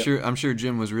 Yep. I'm sure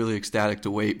Jim was really ecstatic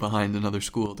to wait behind another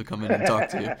school to come in and talk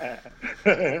to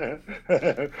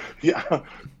Yeah.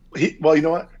 Well, you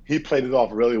know what? He played it off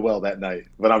really well that night.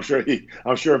 But I'm sure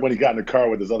when he got in the car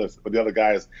with with the other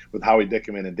guys, with Howie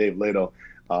Dickerman and Dave Lato,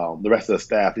 the rest of the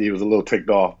staff, he was a little ticked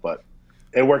off. But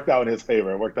it worked out in his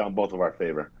favor. It worked out in both of our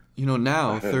favor. you.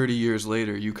 Now 30 years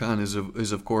later, UConn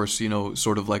is of course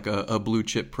sort of like a blue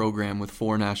chip program with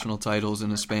 4 national titles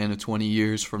in a span of 20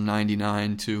 years from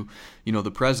 '99 to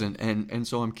the present. And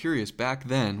so I'm curious, back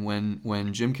then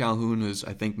when Jim Calhoun was,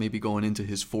 I think, maybe going into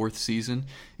his 4th season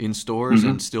in Stores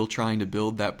and still trying to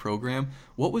build that program,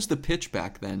 what was the pitch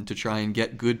back then to try and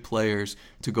get good players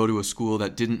to go to a school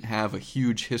that didn't have a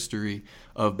huge history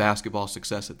of basketball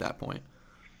success at that point?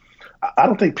 I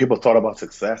don't think people thought about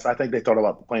success. I think they thought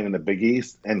about playing in the Big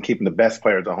East and keeping the best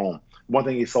players at home. One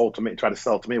thing he tried to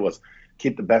sell to me was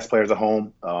keep the best players at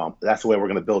home. That's the way we're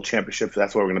going to build championships.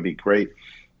 That's where we're going to be great.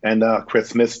 And Chris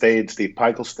Smith stayed, Steve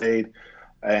Peichel stayed,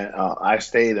 and I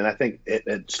stayed. And I think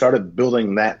it started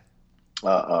building that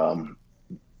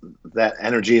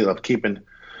energy of keeping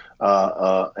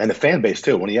and the fan base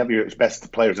too. When you have your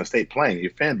best players in state playing,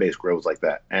 your fan base grows like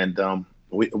that. And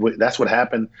that's what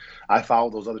happened. I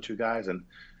followed those other 2 guys, and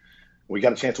we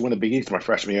got a chance to win the Big East my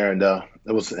freshman year, and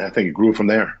I think it grew from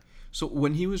there. So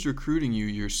when he was recruiting you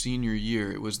your senior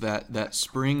year, it was that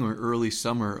spring or early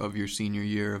summer of your senior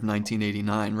year of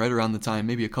 1989, right around the time,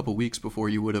 maybe a couple weeks before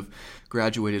you would have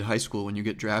graduated high school, when you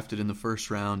get drafted in the first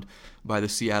round by the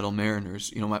Seattle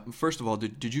Mariners. First of all,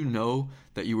 did you know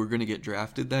that you were going to get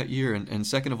drafted that year? And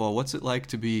second of all, what's it like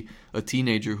to be a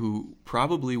teenager who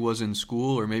probably was in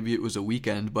school, or maybe it was a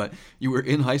weekend, but you were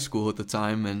in high school at the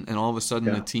time, and all of a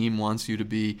sudden a team wants you to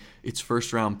be its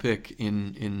first round pick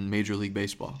in Major League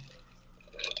Baseball?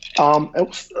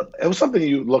 It was something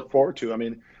you look forward to. I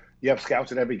mean, you have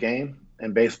scouts at every game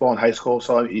in baseball in high school,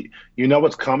 so you know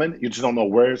what's coming. You just don't know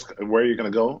where you're going to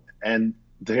go. And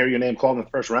to hear your name called in the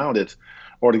first round,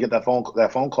 or to get that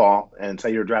phone call and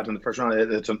say you're drafted in the first round,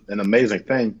 it's an amazing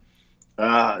thing.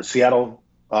 Seattle,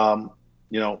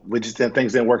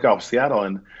 things didn't work out with Seattle,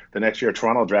 and the next year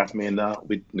Toronto drafted me, and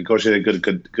we negotiated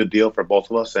a good deal for both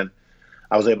of us, and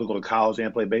I was able to go to college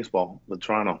and play baseball with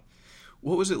Toronto.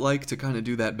 What was it like to kind of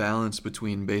do that balance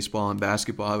between baseball and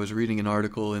basketball? I was reading an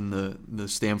article in the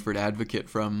Stamford Advocate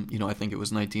from, I think it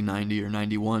was 1990 or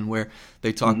 91, where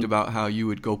they talked about how you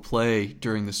would go play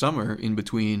during the summer in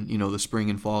between, the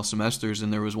spring and fall semesters.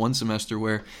 And there was one semester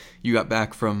where you got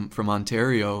back from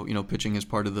Ontario, pitching as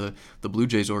part of the Blue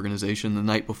Jays organization the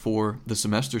night before the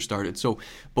semester started. So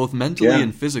both mentally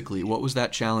and physically, what was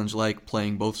that challenge like,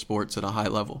 playing both sports at a high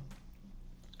level?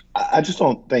 I just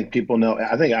don't think people know.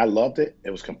 I think I loved it. It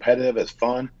was competitive. It's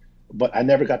fun, but I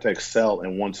never got to excel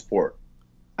in one sport,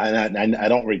 and I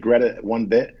don't regret it one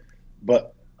bit.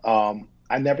 But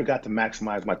I never got to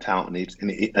maximize my talent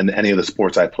in any of the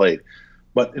sports I played.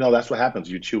 But that's what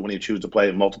happens. You choose when you choose to play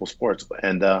multiple sports,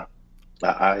 and I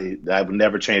would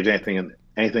never change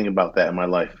anything about that in my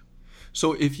life.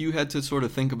 So if you had to sort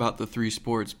of think about the 3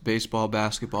 sports, baseball,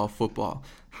 basketball, football,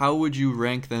 how would you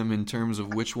rank them in terms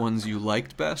of which ones you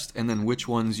liked best, and then which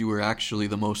ones you were actually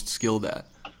the most skilled at?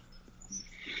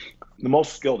 The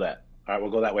most skilled at. All right,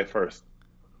 we'll go that way first.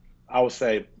 I would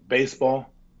say baseball,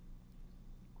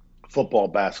 football,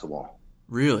 basketball.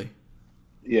 Really?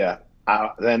 Yeah.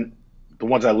 Then the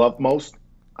ones I love most,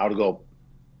 I would go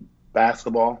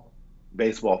basketball,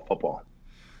 baseball, football.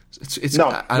 It's No,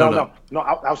 I no, don't know. no, no.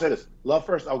 I'll say this. Love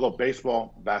first. I'll go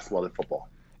baseball, basketball, then football.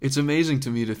 It's amazing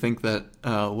to me to think that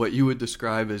what you would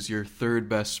describe as your third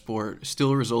best sport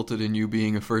still resulted in you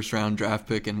being a first round draft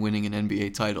pick and winning an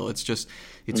NBA title. It's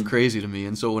Mm. crazy to me.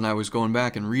 And so when I was going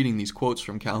back and reading these quotes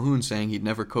from Calhoun saying he'd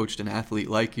never coached an athlete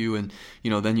like you, and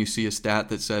then you see a stat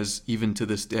that says even to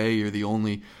this day you're the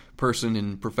only person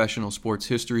in professional sports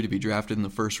history to be drafted in the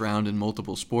first round in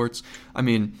multiple sports. I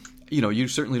mean, you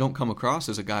certainly don't come across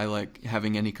as a guy like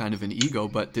having any kind of an ego,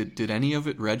 but did any of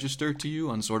it register to you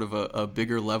on sort of a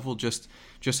bigger level, just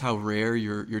how rare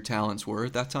your talents were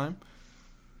at that time?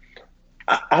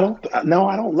 I don't. No,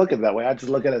 I don't look at it that way. I just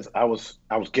look at it as I was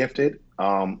gifted.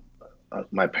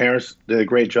 My parents did a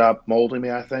great job molding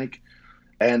me, I think,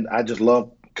 and I just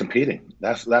love competing.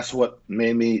 That's what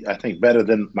made me, I think, better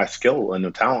than my skill and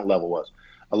the talent level was.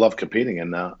 I love competing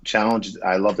and challenge.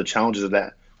 I love the challenges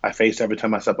that I face every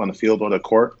time I step on the field or the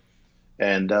court,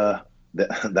 and that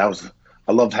was.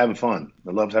 I loved having fun.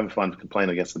 I loved having fun playing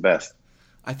against the best.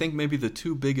 I think maybe the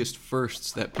two biggest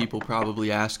firsts that people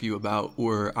probably ask you about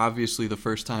were obviously the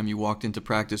first time you walked into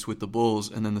practice with the Bulls,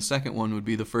 and then the second one would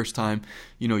be the first time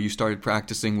you started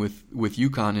practicing with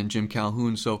UConn and Jim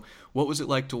Calhoun. So, what was it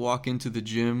like to walk into the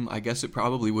gym? I guess it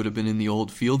probably would have been in the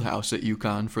old field house at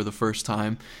UConn for the first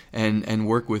time, and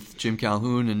work with Jim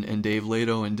Calhoun and Dave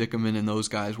Lato and Dickerman and those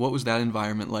guys. What was that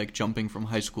environment like, jumping from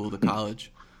high school to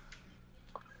college?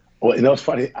 Well, it's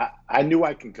funny. I knew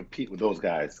I can compete with those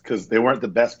guys because they weren't the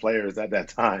best players at that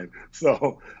time.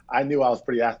 So I knew I was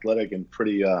pretty athletic and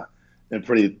pretty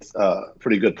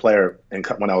good player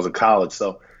when I was in college.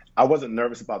 So I wasn't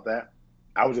nervous about that.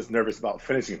 I was just nervous about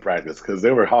finishing practice because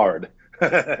they were hard.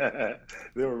 They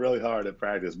were really hard at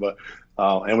practice. But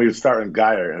and we would start in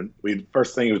Geyer, and we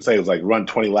first thing he would say was like run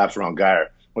 20 laps around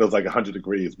Geyer when it was like 100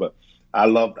 degrees. But I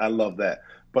love that.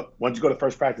 But once you go to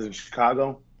first practice in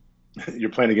Chicago, you're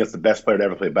playing against the best player to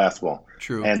ever play basketball,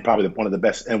 True. and probably one of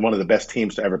the best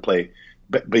teams to ever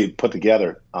be put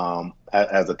together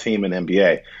as a team in the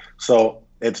NBA. So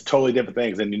it's totally different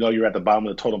things, and you're at the bottom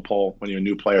of the totem pole when you're a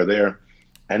new player there.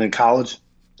 And in college,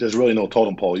 there's really no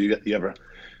totem pole.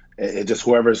 It just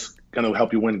whoever's going to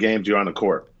help you win games, you're on the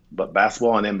court. But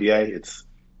basketball and NBA, it's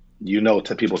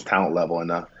to people's talent level, and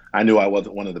I knew I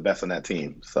wasn't one of the best on that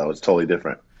team, so it's totally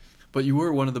different. But you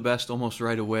were one of the best almost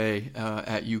right away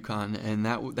at UConn, and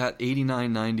that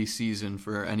 89-90 season,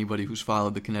 for anybody who's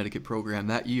followed the Connecticut program,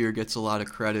 that year gets a lot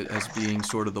of credit as being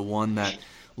sort of the one that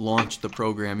launched the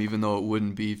program, even though it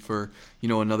wouldn't be for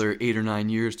another 8 or 9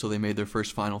 years till they made their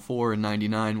first Final Four in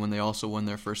 '99 when they also won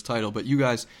their first title. But you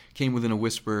guys came within a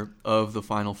whisper of the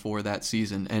Final Four that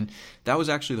season, and that was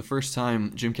actually the first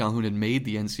time Jim Calhoun had made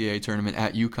the NCAA tournament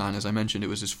at UConn. As I mentioned, it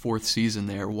was his fourth season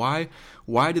there.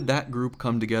 Why did that group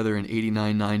come together in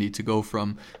 89-90 to go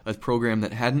from a program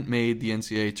that hadn't made the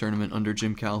NCAA tournament under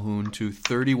Jim Calhoun to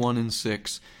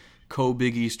 31-6?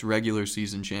 Co-Big East regular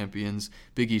season champions,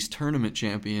 Big East tournament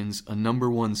champions, a number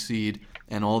one seed,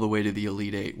 and all the way to the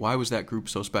Elite Eight. Why was that group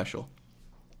so special?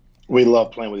 We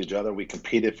loved playing with each other. We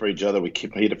competed for each other. We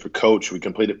competed for coach. We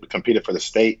competed for the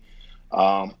state,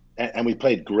 and we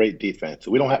played great defense.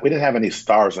 We didn't have any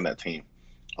stars on that team.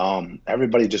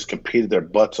 Everybody just competed their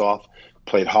butts off,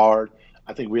 played hard.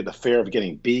 I think we had the fear of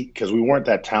getting beat because we weren't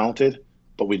that talented,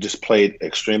 but we just played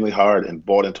extremely hard and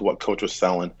bought into what coach was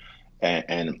selling.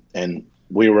 And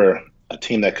we were a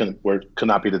team that could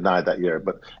not be denied that year.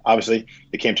 But obviously,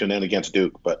 it came to an end against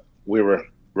Duke. But we were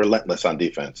relentless on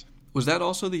defense. Was that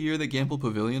also the year that Gamble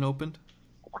Pavilion opened?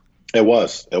 It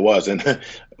was, and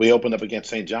we opened up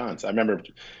against St. John's. I remember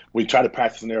we tried to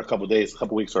practice in there a couple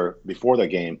weeks or before that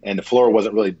game, and the floor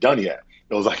wasn't really done yet.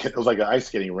 It was like an ice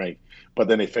skating rink, but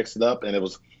then they fixed it up, and it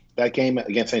was that game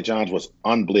against St. John's was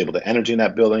unbelievable. The energy in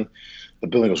that building. The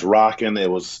building was rocking.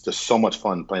 It was just so much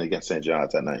fun playing against St.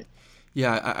 John's that night.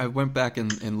 Yeah, I went back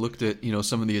and looked at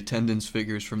some of the attendance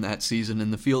figures from that season,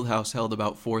 and the field house held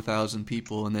about 4,000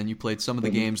 people, and then you played some of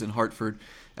the games in Hartford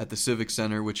at the Civic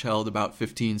Center, which held about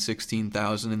 15,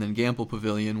 16,000, and then Gamble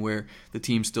Pavilion, where the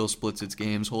team still splits its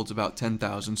games, holds about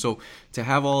 10,000. So to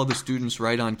have all of the students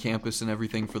right on campus and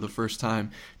everything for the first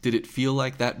time, did it feel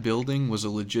like that building was a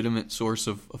legitimate source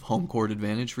of home court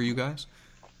advantage for you guys?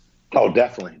 Oh,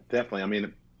 definitely, definitely. I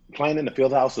mean, playing in the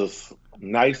field house is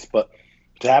nice, but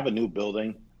to have a new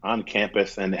building on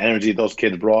campus and the energy those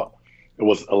kids brought, it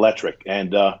was electric.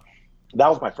 And that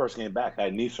was my first game back. I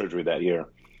had knee surgery that year.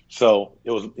 So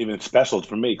it was even special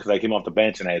for me because I came off the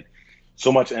bench and I had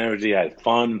so much energy. I had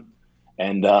fun.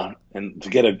 And to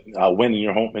get a win in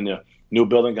your home, in the new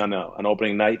building on an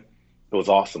opening night, It was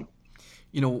awesome.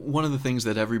 One of the things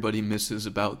that everybody misses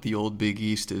about the old Big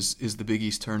East is the Big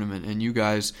East tournament. And you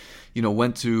guys,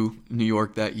 went to New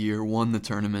York that year, won the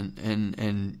tournament,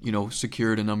 and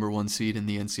secured a number one seed in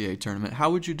the NCAA tournament. How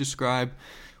would you describe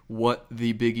what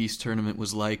the Big East tournament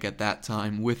was like at that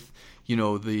time with, the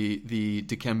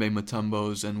Dikembe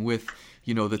Mutombos and with,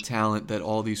 the talent that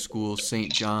all these schools,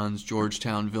 St. John's,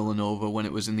 Georgetown, Villanova, when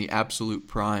it was in the absolute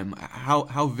prime?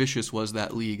 How vicious was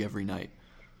that league every night?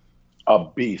 A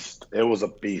beast. It was a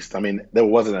beast. I mean, there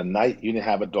wasn't a night you didn't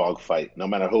have a dogfight, no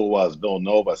matter who it was,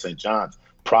 Villanova, St. John's,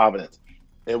 Providence.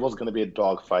 It was going to be a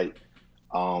dogfight.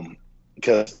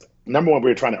 Because number one, we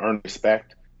were trying to earn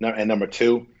respect. And number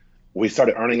two, we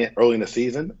started earning it early in the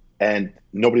season, and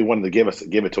nobody wanted to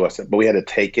give it to us. But we had to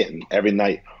take it, and every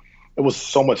night it was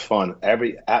so much fun.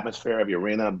 Every atmosphere, every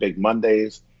arena, big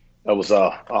Mondays. It was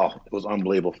it was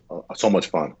unbelievable. So much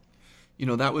fun.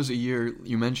 That was a year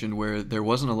you mentioned where there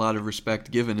wasn't a lot of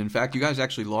respect given. In fact, you guys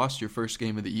actually lost your first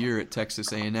game of the year at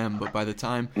Texas A&M, but by the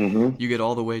time you get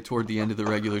all the way toward the end of the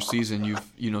regular season,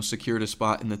 you've secured a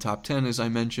spot in the top 10, as I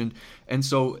mentioned. And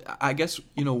so I guess,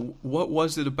 what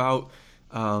was it about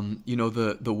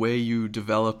the way you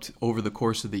developed over the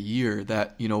course of the year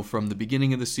that, from the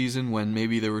beginning of the season when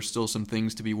maybe there were still some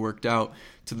things to be worked out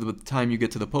to the time you get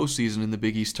to the postseason in the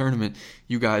Big East tournament,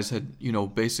 you guys had,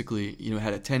 basically,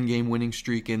 had a 10-game winning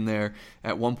streak in there.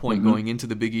 At one point going into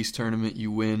the Big East tournament, you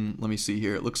win, let me see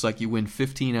here, it looks like you win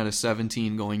 15 out of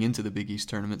 17 going into the Big East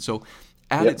tournament. So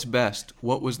at its best,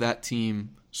 what was that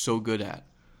team so good at?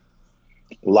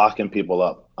 Locking people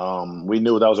up. We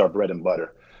knew that was our bread and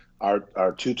butter. Our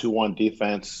 2-2-1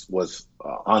 defense was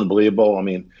unbelievable. I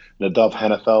mean, Nadav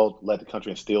Hennefeld led the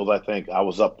country in steals, I think. I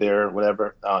was up there,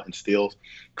 in steals.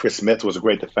 Chris Smith was a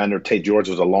great defender. Tate George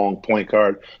was a long point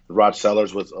guard. Rod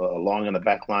Sellers was long in the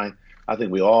back line. I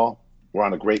think we all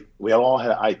had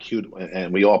IQ,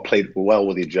 and we all played well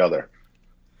with each other.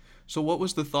 So what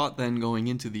was the thought then going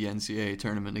into the NCAA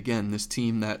tournament? Again, this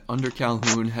team that under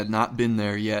Calhoun had not been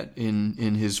there yet in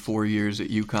his 4 years at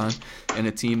UConn, and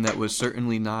a team that was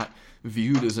certainly not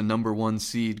viewed as a number one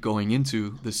seed going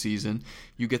into the season.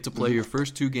 You get to play your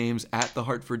first two games at the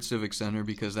Hartford Civic Center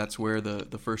because that's where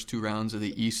the first two rounds of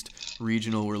the East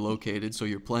Regional were located. So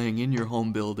you're playing in your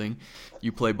home building.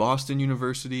 You play Boston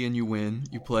University and you win.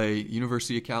 You play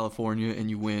University of California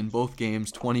and you win. Both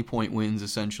games, 20-point wins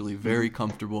essentially, very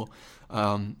comfortable.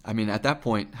 At that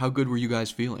point, how good were you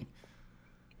guys feeling?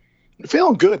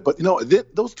 Feeling good, but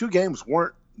those two games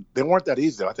weren't that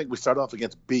easy. I think we started off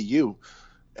against BU.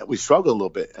 We struggled a little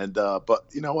bit, but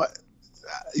you know what?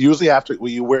 Usually after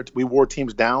we wore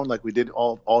teams down like we did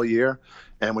all year,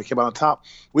 and we came out on top.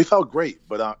 We felt great,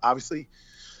 but obviously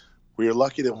we were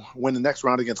lucky to win the next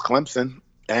round against Clemson,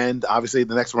 and obviously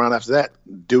the next round after that,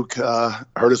 Duke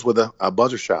hurt us with a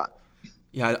buzzer shot.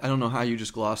 Yeah, I don't know how you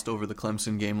just glossed over the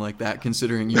Clemson game like that,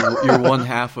 considering you're one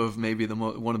half of maybe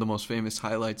one of the most famous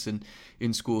highlights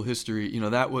in school history.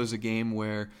 That was a game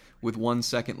where, with 1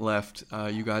 second left,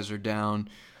 you guys are down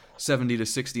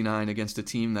 70-69 against a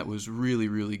team that was really,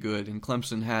 really good. And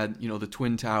Clemson had, the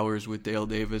Twin Towers with Dale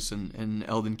Davis and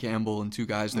Eldon Campbell and two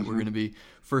guys that were going to be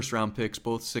first-round picks,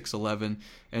 both 6'11".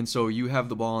 And so you have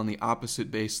the ball on the opposite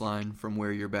baseline from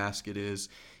where your basket is.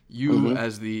 You,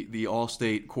 as the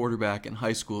all-state quarterback in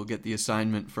high school, get the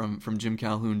assignment from Jim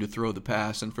Calhoun to throw the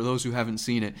pass. And for those who haven't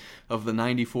seen it, of the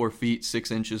 94 feet,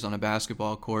 6 inches on a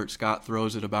basketball court, Scott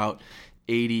throws it about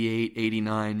 88,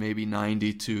 89, maybe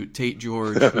 90 to Tate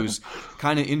George, who's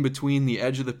kind of in between the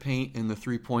edge of the paint and the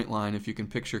three-point line, if you can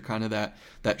picture kind of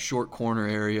that short corner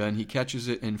area. And he catches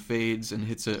it and fades and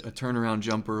hits a turnaround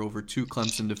jumper over two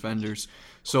Clemson defenders.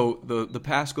 So the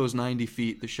pass goes 90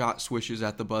 feet. The shot swishes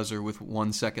at the buzzer with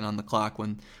 1 second on the clock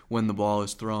when the ball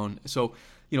is thrown. So,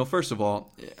 first of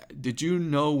all, did you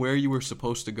know where you were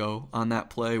supposed to go on that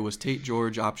play? Was Tate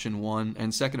George option one?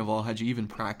 And second of all, had you even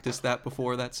practiced that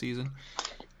before that season?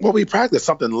 Well, we practiced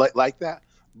something like that,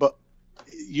 but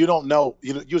you don't know.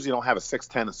 You usually don't have a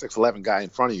 6'10", a 6'11" guy in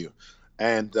front of you.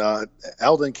 And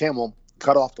Eldon Campbell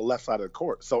cut off the left side of the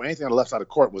court. So anything on the left side of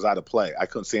the court was out of play. I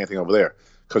couldn't see anything over there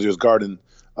because he was guarding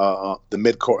the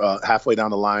mid-court, halfway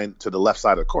down the line to the left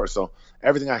side of the court. So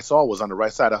everything I saw was on the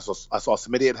right side. I saw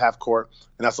Smitty at half court,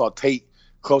 and I saw Tate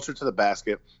closer to the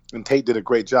basket, and Tate did a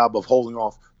great job of holding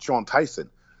off Sean Tyson.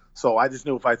 So I just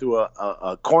knew if I threw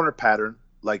a corner pattern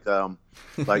like Tom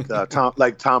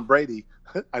Brady,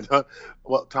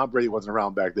 Tom Brady wasn't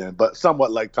around back then, but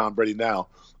somewhat like Tom Brady now.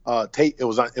 Tate, it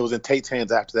was in Tate's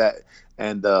hands after that,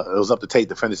 and it was up to Tate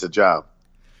to finish the job.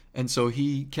 And so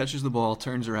he catches the ball,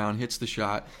 turns around, hits the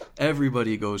shot.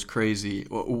 Everybody goes crazy.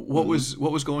 What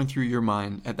was going through your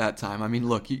mind at that time? I mean,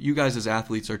 look, you guys as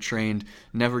athletes are trained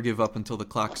never give up until the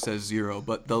clock says zero,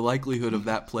 but the likelihood of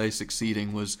that play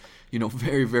succeeding was,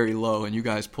 very, very low, and you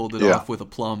guys pulled it off with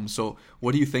aplomb. So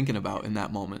what are you thinking about in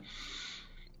that moment?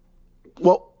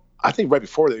 Well, I think right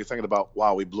before that, you're thinking about,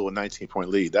 wow, we blew a 19-point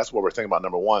lead. That's what we're thinking about,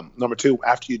 number one. Number two,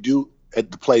 after the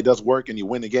play does work and you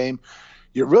win the game,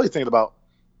 you're really thinking about,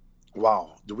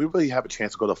 wow, do we really have a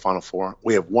chance to go to the Final Four?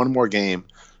 We have one more game.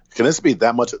 Can this be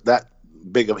that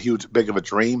big of a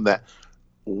dream that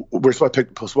we're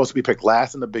supposed to be picked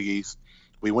last in the Big East?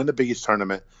 We win the Big East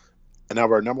tournament, and now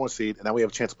we're a number one seed, and now we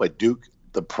have a chance to play Duke,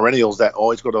 the perennials that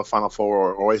always go to the Final Four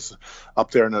or always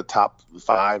up there in the top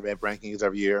 5 rankings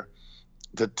every year,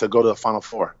 to go to the Final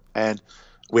Four. And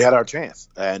we had our chance,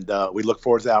 and we look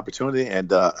forward to the opportunity.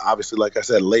 And obviously, like I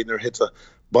said, Laettner hits a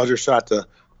buzzer shot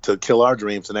to kill our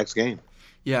dreams the next game.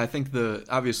 Yeah, I think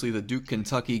obviously the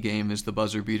Duke-Kentucky game is the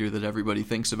buzzer beater that everybody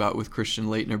thinks about with Christian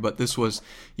Laettner, but this was,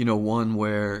 one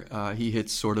where he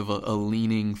hits sort of a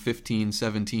leaning 15,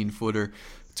 17-footer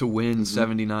to win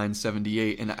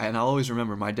 79-78. And I'll always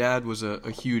remember, my dad was a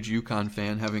huge UConn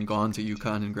fan, having gone to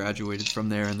UConn and graduated from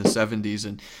there in the 70s.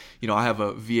 And, I have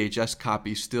a VHS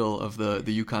copy still of the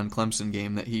UConn-Clemson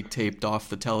game that he taped off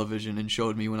the television and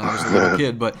showed me when I was a little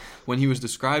kid. But when he was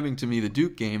describing to me the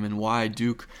Duke game and why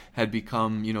Duke had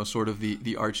become, sort of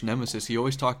the arch nemesis, he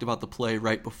always talked about the play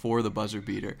right before the buzzer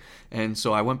beater. And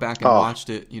so I went back and watched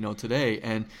it, today.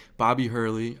 And Bobby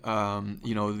Hurley,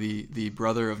 the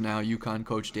brother of now UConn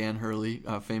coach Dan Hurley,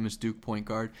 famous Duke point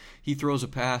guard, he throws a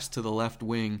pass to the left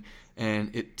wing,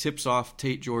 and it tips off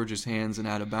Tate George's hands and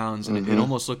out of bounds. And it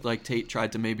almost looked like Tate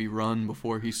tried to maybe run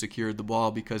before he secured the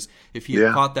ball, because if he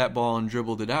had caught that ball and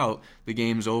dribbled it out, the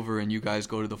game's over and you guys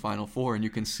go to the Final Four. And you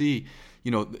can see,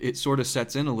 it sort of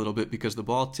sets in a little bit because the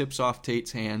ball tips off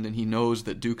Tate's hand and he knows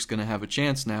that Duke's going to have a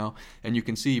chance now. And you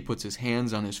can see he puts his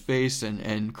hands on his face,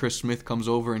 and Chris Smith comes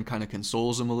over and kind of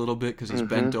consoles him a little bit because he's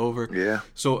bent over. Yeah.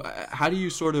 So how do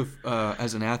you sort of,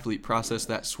 as an athlete, process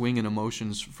that swing in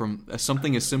emotions from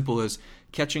something as simple as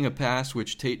catching a pass,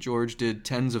 which Tate George did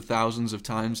tens of thousands of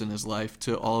times in his life,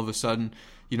 to all of a sudden,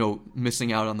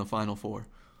 missing out on the Final Four?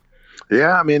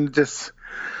 Yeah, I mean,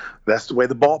 that's the way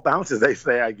the ball bounces, they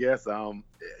say, I guess.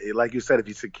 Like you said, if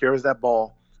he secures that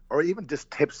ball, or even just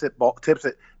tips it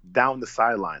down the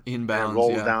sideline, inbounds,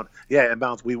 rolls down,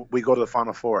 inbounds, we go to the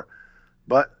Final Four.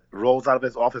 But rolls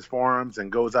off his forearms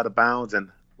and goes out of bounds, and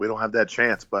we don't have that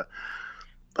chance. But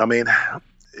I mean,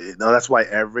 that's why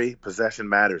every possession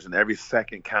matters and every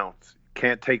second counts.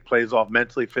 Can't take plays off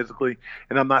mentally, physically,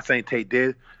 and I'm not saying Tate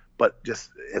did, but just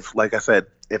like I said,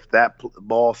 if that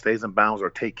ball stays in bounds or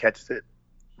Tate catches it,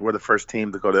 we're the first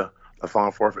team to go to the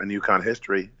Final Four in UConn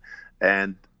history,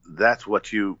 and that's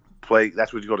what you play.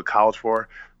 That's what you go to college for.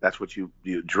 That's what you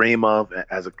dream of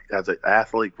as an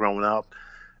athlete growing up.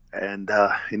 And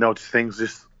things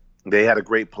just, they had a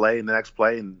great play in the next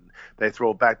play, and they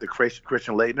throw it back to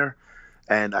Christian Laettner,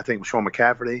 and I think Sean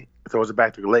McCafferty throws it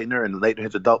back to Laettner, and Laettner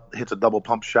hits a double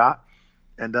pump shot,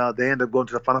 and they end up going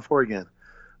to the Final Four again.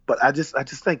 But I just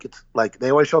think it's like they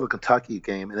always show the Kentucky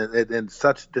game, and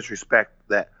such disrespect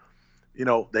that,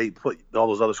 they put all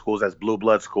those other schools as blue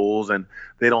blood schools, and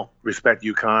they don't respect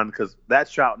UConn, because that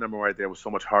shot number right there was so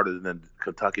much harder than the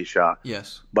Kentucky shot.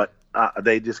 Yes. But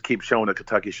they just keep showing the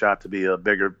Kentucky shot to be a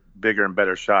bigger and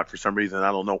better shot for some reason.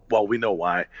 I don't know. Well, we know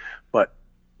why, but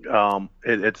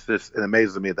it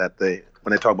amazes me that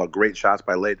when they talk about great shots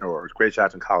by Laettner or great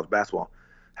shots in college basketball,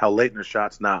 how Laettner's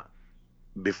shots not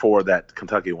before that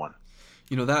Kentucky one.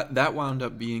 That wound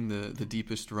up being the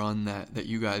deepest run that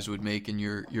you guys would make in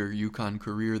your UConn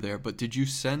career there. But did you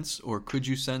sense, or could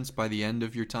you sense by the end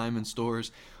of your time in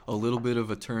Storrs, a little bit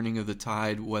of a turning of the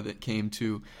tide when it came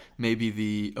to maybe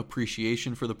the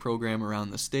appreciation for the program around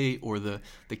the state, or the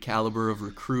caliber of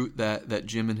recruit that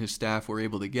Jim and his staff were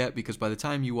able to get? Because by the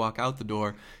time you walk out the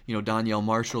door, Donyell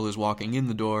Marshall is walking in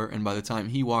the door, and by the time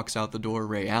he walks out the door,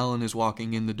 Ray Allen is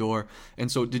walking in the door.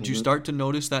 And so did you start to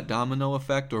notice that domino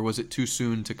effect, or was it too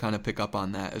soon to kind of pick up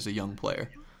on that as a young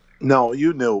player? No,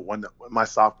 you knew when my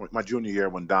junior year,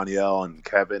 when Donyell and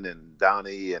Kevin and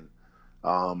Donnie and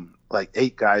like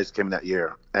 8 guys came that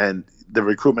year, and the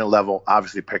recruitment level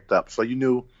obviously picked up. So you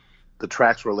knew the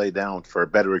tracks were laid down for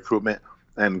better recruitment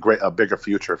and a bigger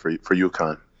future for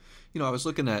UConn. I was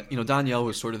looking at, Donyell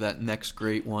was sort of that next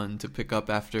great one to pick up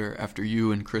after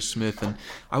you and Chris Smith, and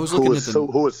I was looking at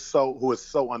who is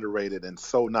so underrated and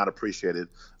so not appreciated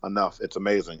enough. It's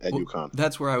amazing at UConn.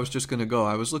 That's where I was just going to go.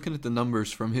 I was looking at the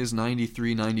numbers from his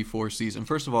 93-94 season.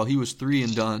 First of all, he was 3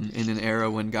 and done in an era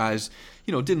when guys,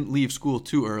 didn't leave school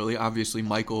too early. Obviously,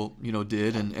 Michael,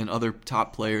 did, and other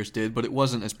top players did, but it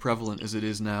wasn't as prevalent as it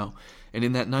is now. And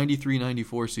in that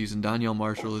 93-94 season, Donyell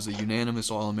Marshall is a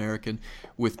unanimous All-American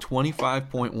with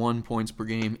 25.1 points per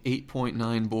game,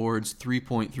 8.9 boards,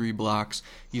 3.3 blocks.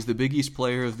 He's the Big East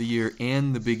Player of the Year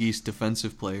and the Big East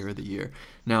Defensive Player of the Year.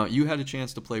 Now, you had a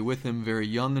chance to play with him very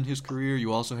young in his career.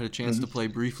 You also had a chance to play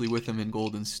briefly with him in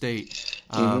Golden State.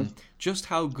 Just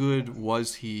how good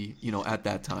was he, at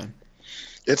that time?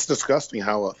 It's disgusting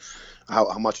how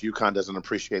much UConn doesn't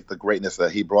appreciate the greatness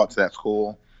that he brought to that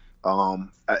school.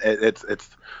 It's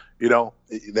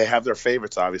they have their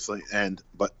favorites obviously,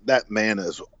 but that man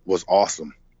was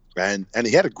awesome, and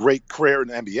he had a great career in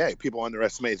the NBA. People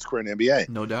underestimate his career in the NBA,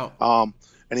 no doubt.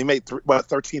 And he made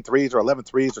 13 threes or 11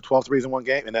 threes or 12 threes in one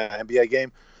game in an NBA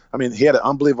game. I mean, he had an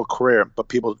unbelievable career, but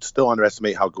people still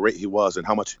underestimate how great he was and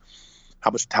how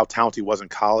talented he was in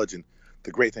college and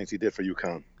the great things he did for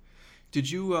UConn. Did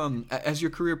you, as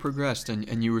your career progressed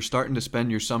and you were starting to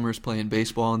spend your summers playing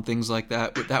baseball and things like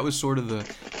that, but that was sort of the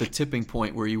tipping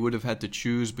point where you would have had to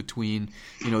choose between,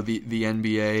 the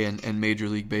NBA and Major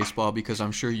League Baseball, because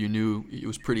I'm sure you knew it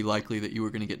was pretty likely that you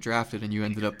were going to get drafted and you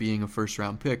ended up being a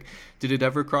first-round pick. Did it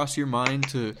ever cross your mind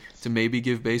to maybe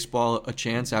give baseball a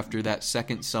chance after that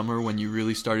second summer when you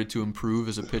really started to improve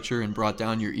as a pitcher and brought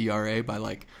down your ERA by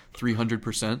like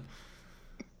 300%?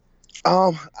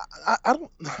 I don't,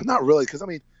 not really, because I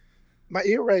mean, my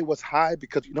ERA was high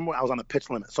because number one, I was on a pitch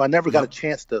limit, so I never got a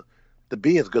chance to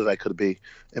be as good as I could be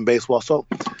in baseball. So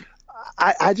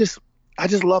I just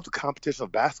love the competition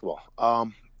of basketball.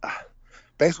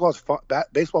 Baseball was fun.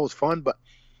 Baseball was fun, but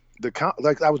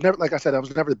I was never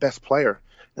the best player,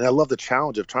 and I love the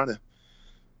challenge of trying to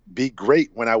be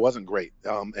great when I wasn't great,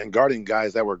 and guarding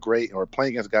guys that were great or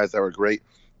playing against guys that were great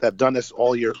that have done this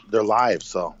all their lives.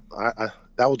 So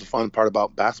that was the fun part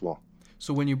about basketball.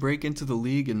 So when you break into the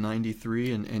league in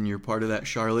 93 and you're part of that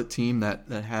Charlotte team that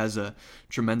has a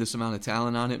tremendous amount of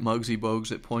talent on it, Muggsy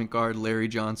Bogues at point guard, Larry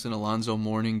Johnson, Alonzo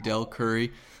Mourning, Del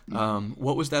Curry,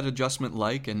 what was that adjustment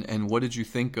like, and what did you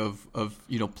think of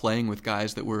playing with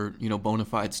guys that were bona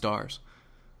fide stars?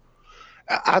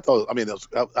 I thought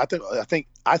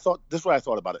this is what I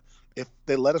thought about it. If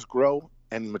they let us grow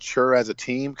and mature as a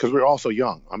team, because we were all so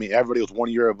young. I mean, everybody was 1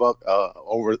 year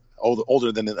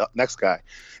older than the next guy.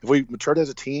 If we matured as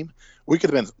a team, we could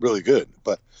have been really good.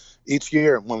 But each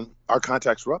year when our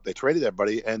contracts were up, they traded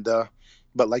everybody. And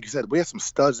but like you said, we had some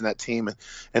studs in that team,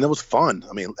 and it was fun.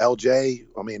 I mean,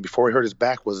 LJ, before he hurt his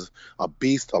back, was a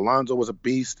beast. Alonzo was a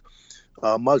beast.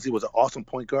 Muggsy was an awesome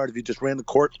point guard. If you just ran the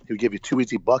court, he would give you 2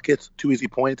 easy buckets, 2 easy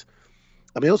points.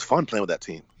 I mean, it was fun playing with that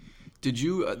team. Did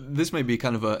you, this may be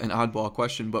kind of an oddball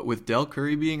question, but with Del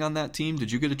Curry being on that team,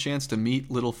 did you get a chance to meet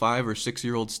little 5 or 6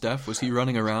 year old Steph? Was he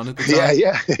running around at the time?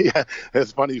 Yeah.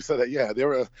 It's funny you said that. Yeah, they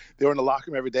were in the locker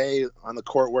room every day on the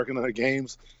court working on their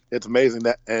games. It's amazing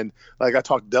that, and like I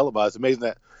talked to Del about, it's amazing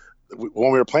that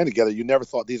when we were playing together, you never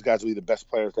thought these guys would be the best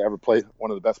players to ever play,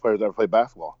 one of the best players to ever play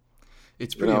basketball.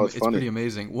 It's pretty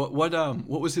amazing. What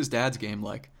was his dad's game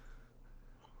like?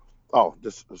 Oh,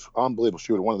 just unbelievable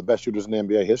shooter. One of the best shooters in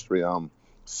NBA history.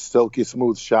 Silky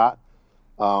smooth shot.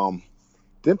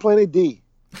 Didn't play any D,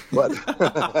 but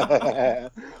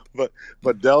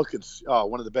but Del could.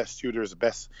 One of the best shooters.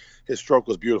 His stroke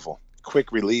was beautiful.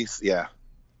 Quick release. Yeah,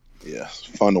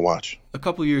 fun to watch. A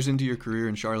couple years into your career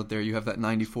in Charlotte there, you have that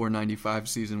 94-95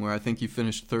 season where I think you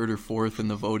finished 3rd or 4th in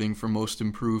the voting for most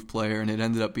improved player, and it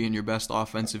ended up being your best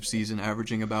offensive season,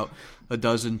 averaging about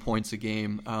 12 points a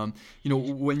game.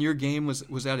 When your game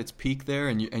was at its peak there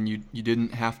and you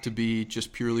didn't have to be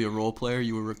just purely a role player,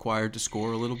 you were required to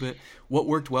score a little bit. What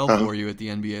worked well for you at the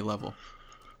NBA level?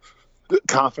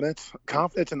 Confidence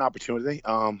and opportunity.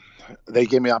 They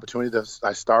gave me opportunity.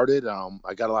 I started.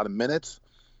 I got a lot of minutes.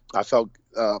 I felt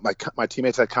my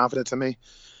teammates had confidence in me,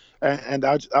 and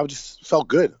I just felt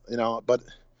good, But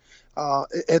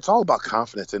it's all about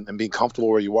confidence and being comfortable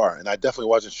where you are. And I definitely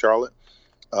was in Charlotte.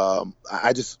 The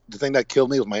thing that killed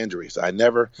me was my injuries. I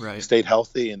never stayed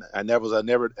healthy, and I never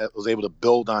was able to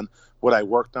build on what I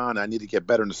worked on. I need to get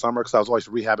better in the summer because I was always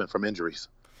rehabbing from injuries.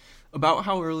 About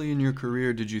how early in your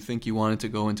career did you think you wanted to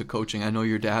go into coaching? I know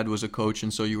your dad was a coach,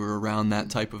 and so you were around that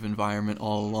type of environment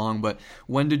all along, but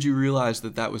when did you realize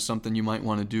that was something you might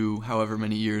want to do however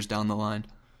many years down the line?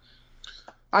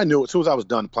 I knew as soon as I was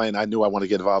done playing, I knew I wanted to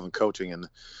get involved in coaching, and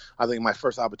I think my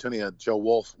first opportunity, Joe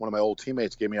Wolf, one of my old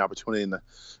teammates, gave me an opportunity in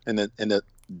the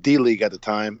D League at the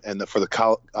time, and for the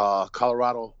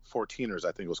Colorado 14ers,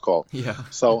 I think it was called. Yeah.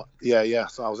 So yeah.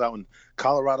 So I was out in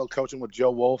Colorado coaching with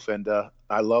Joe Wolf, and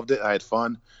I loved it. I had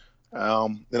fun.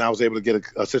 Then I was able to get an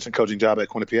assistant coaching job at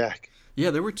Quinnipiac. Yeah,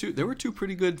 there were two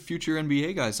pretty good future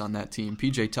NBA guys on that team.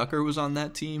 PJ Tucker was on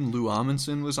that team. Lou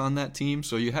Amundsen was on that team.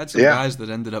 So you had some Yeah. guys that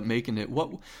ended up making it.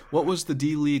 What was the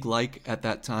D League like at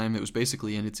that time? It was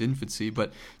basically in its infancy.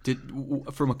 But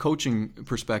from a coaching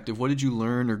perspective, what did you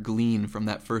learn or glean from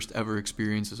that first ever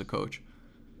experience as a coach?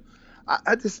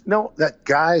 I just know that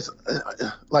guys,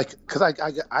 like, because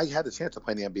I had the chance to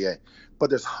play in the NBA, but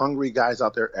there's hungry guys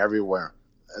out there everywhere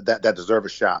that deserve a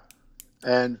shot.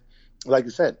 And like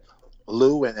you said,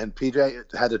 Lou and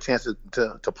PJ had the chance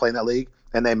to play in that league,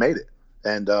 and they made it.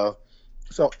 And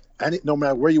so, no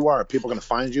matter where you are, people are going to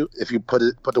find you if you put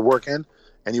the work in,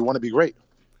 and you want to be great.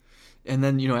 And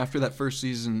then, after that first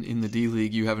season in the D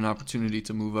League, you have an opportunity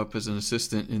to move up as an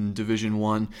assistant in Division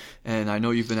One. And I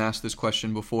know you've been asked this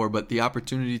question before, but the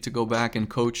opportunity to go back and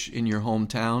coach in your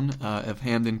hometown of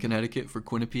Hamden, Connecticut for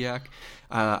Quinnipiac.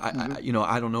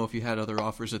 I don't know if you had other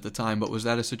offers at the time, but was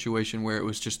that a situation where it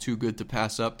was just too good to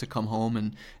pass up to come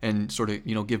home and sort of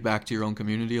give back to your own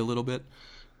community a little bit?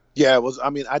 Yeah, it was. I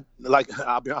mean,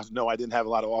 I'll be honest. No, I didn't have a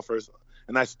lot of offers,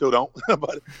 and I still don't.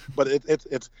 but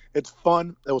it's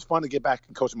fun. It was fun to get back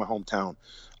and coach in my hometown,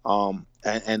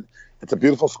 and it's a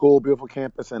beautiful school, beautiful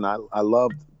campus, and I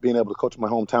loved being able to coach in my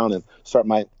hometown and start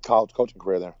my college coaching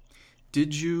career there.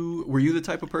 Were you the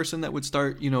type of person that would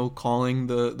start, calling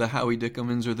the Howie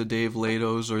Dickermans or the Dave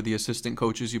Latos or the assistant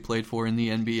coaches you played for in the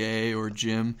NBA or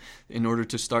Jim in order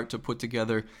to start to put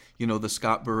together, the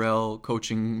Scott Burrell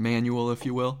coaching manual, if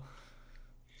you will?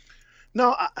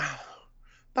 No,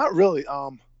 not really.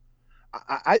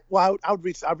 I would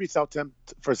reach out to him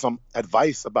for some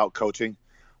advice about coaching,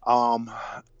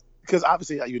 because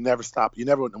obviously you never stop. You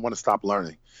never want to stop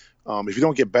learning. If you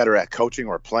don't get better at coaching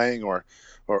or playing or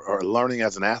learning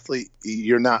as an athlete,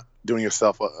 you're not doing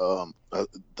yourself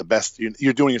the best.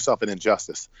 You're doing yourself an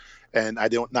injustice, and I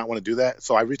don't not want to do that.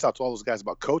 So I reached out to all those guys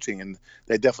about coaching, and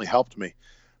they definitely helped me.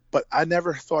 But I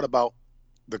never thought about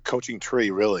the coaching tree,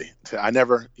 really. You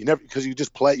never because you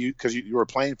just play because you were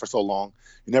playing for so long.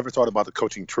 You never thought about the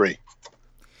coaching tree.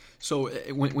 So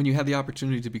when you had the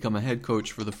opportunity to become a head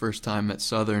coach for the first time at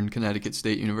Southern Connecticut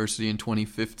State University in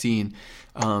 2015,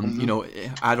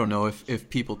 I don't know if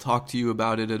people talk to you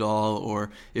about it at all or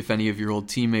if any of your old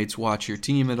teammates watch your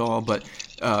team at all, but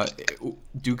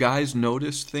do guys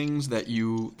notice things that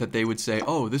they would say,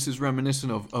 oh, this is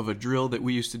reminiscent of a drill that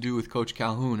we used to do with Coach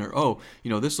Calhoun, or, oh,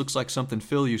 this looks like something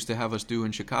Phil used to have us do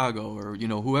in Chicago, or,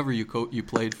 whoever you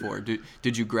played for.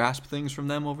 Did you grasp things from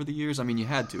them over the years? I mean, you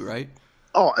had to, right?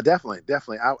 Oh, definitely.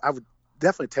 I would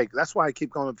definitely take. That's why I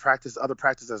keep going to other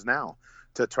practices now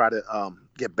to try to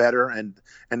get better and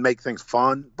make things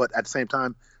fun, but at the same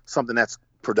time something that's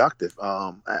productive.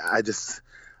 I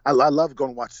love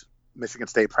going to watch Michigan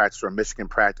State practice or Michigan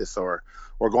practice or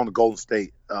going to Golden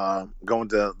State, going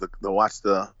to watch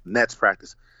the Nets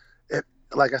practice.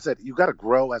 Like I said, you got to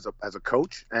grow as a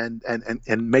coach and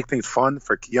make things fun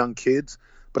for young kids,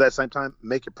 but at the same time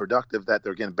make it productive that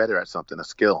they're getting better at something, a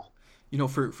skill.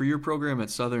 For your program at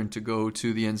Southern to go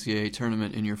to the NCAA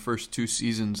tournament in your first 2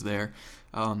 seasons there,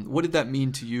 what did that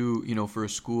mean to you, for a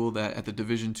school that at the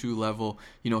Division II level,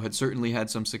 had certainly had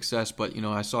some success, but,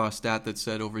 I saw a stat that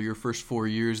said over your first 4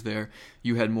 years there,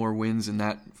 you had more wins in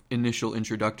that initial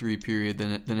introductory period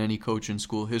than any coach in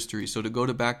school history. So to go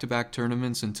to back-to-back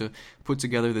tournaments and to put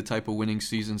together the type of winning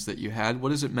seasons that you had,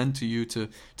 what has it meant to you to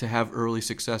have early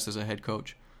success as a head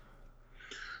coach?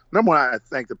 Number one, I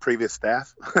thank the previous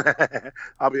staff.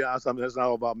 I'll be honest, it's not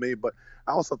all about me, but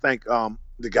I also thank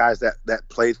the guys that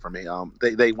played for me.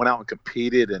 They went out and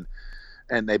competed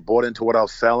and they bought into what I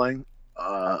was selling.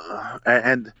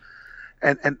 And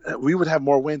we would have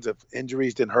more wins if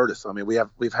injuries didn't hurt us. I mean,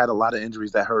 we've had a lot of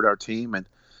injuries that hurt our team and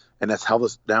that's held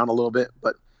us down a little bit.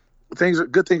 But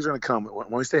good things are going to come when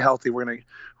we stay healthy. We're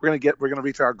going to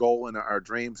reach our goal and our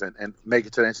dreams and make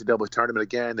it to the NCAA tournament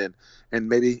again and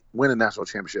maybe win a national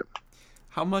championship.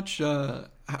 How much or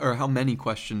how many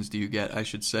questions do you get, I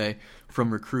should say,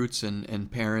 from recruits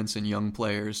and parents and young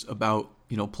players about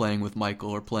playing with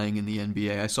Michael or playing in the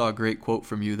NBA? I saw a great quote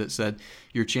from you that said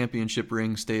your championship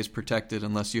ring stays protected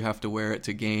unless you have to wear it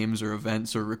to games or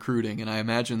events or recruiting, and I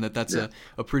imagine that's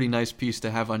a pretty nice piece to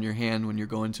have on your hand when you're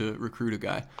going to recruit a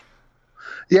guy.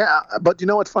 Yeah, but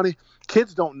what's funny?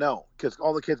 Kids don't know because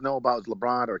all the kids know about is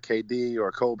LeBron or KD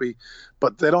or Kobe,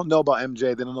 but they don't know about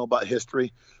MJ. They don't know about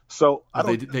history. So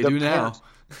They do now.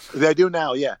 They do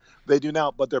now, yeah. They do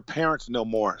now, but their parents know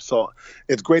more. So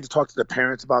it's great to talk to the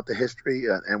parents about the history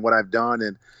and what I've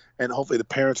done, and hopefully the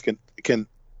parents can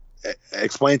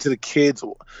explain to the kids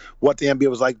what the NBA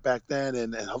was like back then,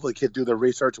 and hopefully kids do their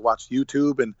research, watch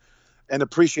YouTube, and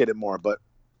appreciate it more. But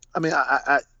I mean,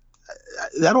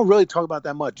 I don't really talk about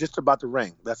that much, just about the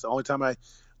ring. That's the only time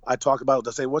I talk about it.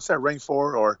 They say, "What's that ring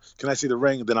for?" Or "Can I see the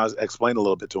ring?" And then I explain a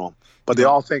little bit to them. But You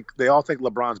know, they all think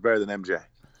LeBron's better than MJ.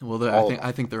 well, All of them.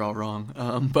 I think they're all wrong.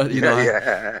 But Yeah,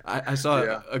 yeah, I saw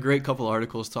yeah. a great couple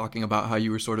articles talking about how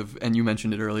you were sort of, and you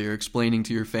mentioned it earlier, explaining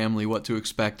to your family what to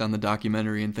expect on the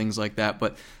documentary and things like that.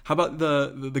 But how about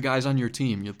the guys on your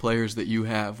team, the players that you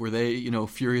have? Were they,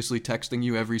 furiously texting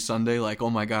you every Sunday, like, oh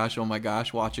my gosh,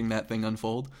 watching that thing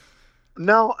unfold?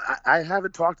 No, I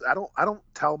haven't talked. I don't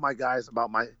tell my guys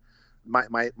about my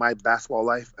basketball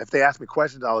life. If they ask me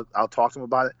questions, I'll talk to them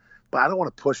about it. But I don't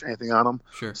want to push anything on them.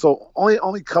 Sure. So only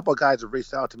a couple of guys have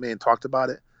reached out to me and talked about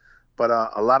it. But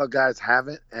a lot of guys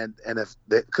haven't, and if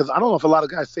because I don't know if a lot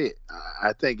of guys see it.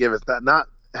 I think if it's not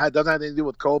doesn't have anything to do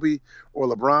with Kobe or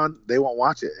LeBron, they won't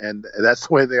watch it, and that's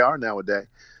the way they are nowadays.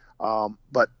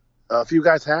 But a few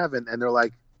guys have, and they're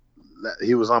like,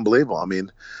 he was unbelievable. I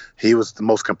mean, he was the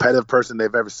most competitive person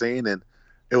they've ever seen, and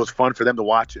it was fun for them to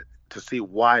watch it to see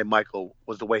why Michael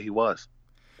was the way he was.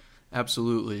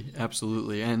 Absolutely,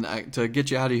 absolutely. And to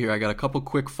get you out of here, I got a couple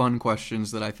quick fun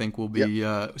questions that I think will be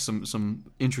Yep. some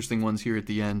interesting ones here at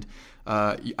the end.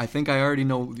 I think I already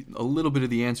know a little bit of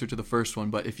the answer to the first one,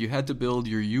 but if you had to build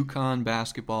your UConn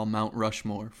basketball Mount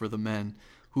Rushmore for the men,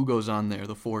 who goes on there?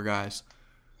 The four guys.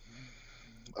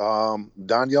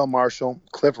 Donyell Marshall,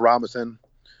 Cliff Robinson,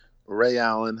 Ray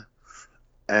Allen,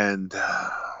 and I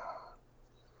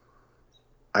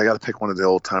got to pick one of the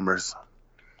old timers.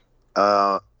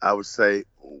 I would say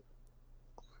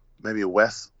maybe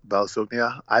Wes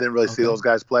Balasugnia. I didn't really see Okay. those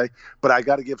guys play, but I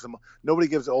got to give some. Nobody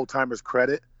gives the old timers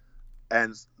credit,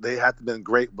 and they have to been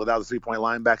great without the 3-point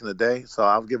line back in the day. So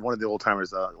I'll give one of the old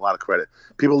timers a lot of credit.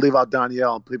 People leave out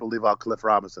Donyell and people leave out Cliff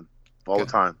Robinson all the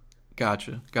time.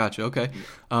 Gotcha. Okay.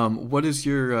 What is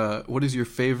your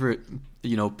favorite,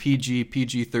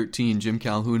 PG-13 Jim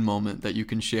Calhoun moment that you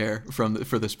can share for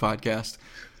this podcast?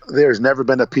 There's never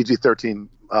been a PG-13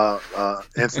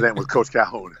 incident with Coach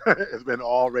Calhoun. It's been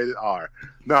all rated R.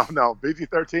 No,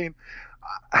 PG-13.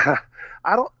 I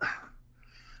don't.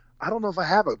 I don't know if I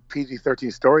have a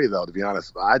PG-13 story though. To be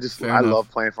honest, Fair I enough.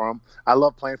 love playing for him. I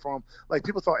love playing for him. Like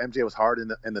people thought MJ was hard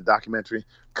in the documentary.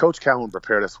 Coach Calhoun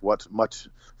prepared us much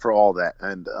for all that,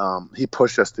 and he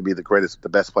pushed us to be the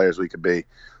best players we could be.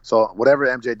 So whatever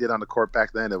MJ did on the court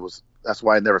back then, that's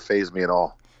why it never fazed me at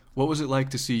all. What was it like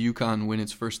to see UConn win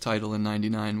its first title in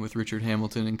 '99 with Richard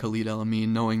Hamilton and Khalid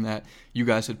El-Amin, knowing that you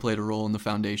guys had played a role in the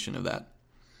foundation of that?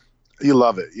 You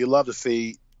love it. You love to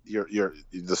see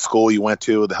the school you went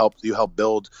to, the help you helped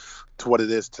build to what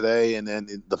it is today, and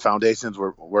then the foundations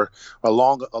were a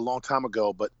long time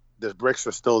ago, but the bricks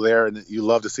are still there, and you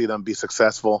love to see them be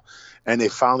successful, and they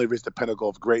finally reached the pinnacle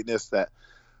of greatness that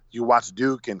you watch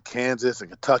Duke and Kansas and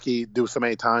Kentucky do so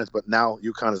many times, but now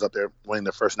UConn is up there winning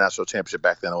their first national championship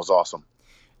back then. It was awesome.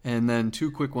 And then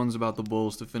two quick ones about the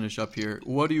Bulls to finish up here.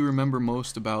 What do you remember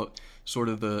most about sort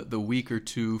of the week or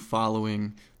two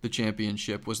following the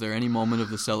championship? Was there any moment of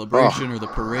the celebration or the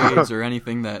parades or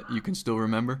anything that you can still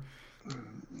remember?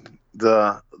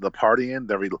 The partying,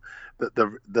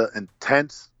 the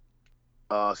intense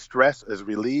stress is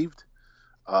relieved.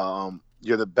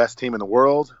 You're the best team in the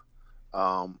world.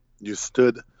 You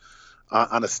stood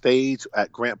on a stage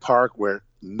at Grant Park where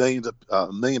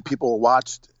a million people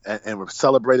watched and were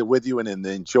celebrated with you and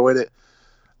they enjoyed it.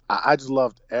 I just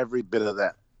loved every bit of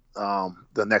that.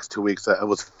 The next 2 weeks, it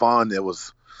was fun. It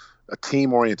was a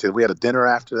team oriented. We had a dinner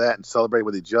after that and celebrated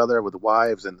with each other, with the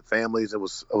wives and the families. It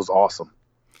was awesome.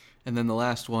 And then the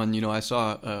last one, I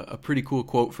saw a pretty cool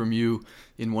quote from you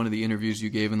in one of the interviews you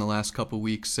gave in the last couple of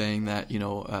weeks saying that,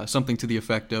 something to the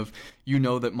effect of,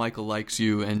 that Michael likes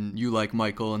you and you like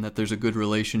Michael and that there's a good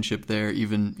relationship there,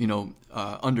 even,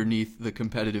 underneath the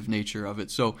competitive nature of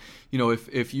it. So,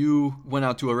 if you went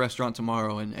out to a restaurant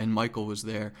tomorrow and Michael was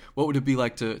there, what would it be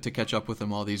like to catch up with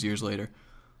him all these years later?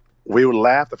 We would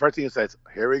laugh. The first thing he says,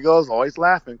 "Here he goes," always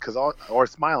laughing or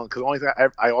smiling, because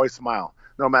I always smile.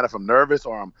 No matter if I'm nervous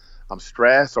or I'm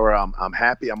stressed or I'm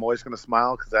happy, I'm always going to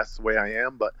smile because that's the way I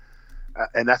am. But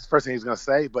and that's the first thing he's going to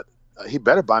say. But he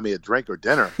better buy me a drink or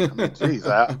dinner. I mean, geez,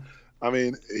 I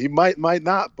mean, he might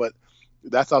not, but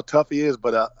that's how tough he is.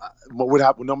 But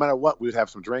no matter what, we'd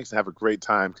have some drinks and have a great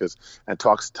time and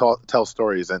tell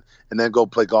stories and then go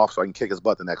play golf so I can kick his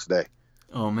butt the next day.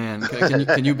 Oh man,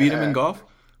 can you beat him in golf?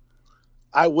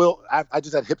 I will. I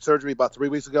just had hip surgery about 3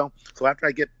 weeks ago, so after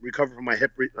I get recovered from my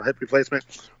hip replacement,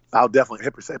 I'll definitely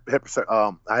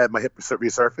I had my hip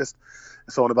resurfaced,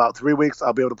 so in about 3 weeks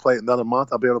I'll be able to play. Another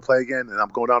month I'll be able to play again, and I'm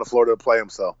going down to Florida to play him.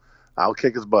 So I'll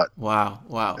kick his butt. Wow.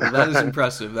 Well, that is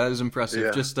impressive. That is impressive.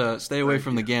 Yeah. Just stay away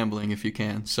from the gambling if you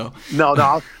can. So, No,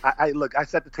 no. I look. I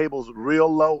set the tables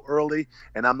real low early,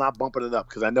 and I'm not bumping it up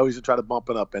because I know he's gonna try to bump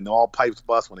it up, and all pipes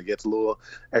bust when it gets a little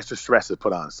extra stress is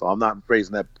put on. So I'm not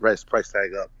raising that price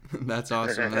tag up. That's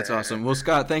awesome. That's awesome. Well,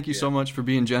 Scott, thank you so much for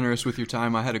being generous with your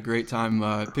time. I had a great time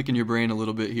picking your brain a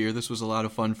little bit here. This was a lot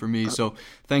of fun for me. So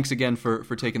thanks again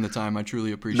for taking the time. I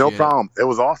truly appreciate it. No problem. It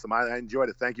was awesome. I enjoyed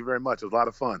it. Thank you very much. It was a lot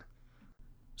of fun.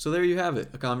 So there you have it,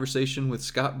 a conversation with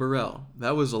Scott Burrell.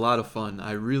 That was a lot of fun.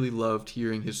 I really loved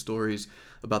hearing his stories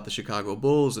about the Chicago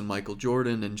Bulls and Michael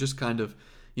Jordan, and just kind of,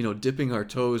 dipping our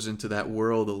toes into that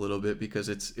world a little bit, because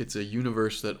it's a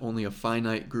universe that only a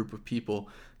finite group of people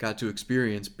got to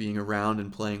experience, being around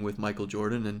and playing with Michael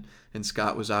Jordan, and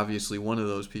Scott was obviously one of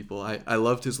those people. I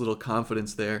loved his little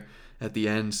confidence there at the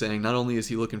end, saying not only is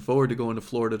he looking forward to going to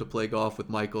Florida to play golf with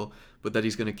Michael, but that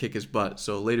he's going to kick his butt.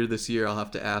 So later this year, I'll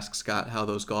have to ask Scott how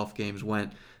those golf games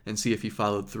went and see if he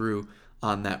followed through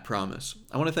on that promise.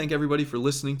 I want to thank everybody for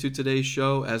listening to today's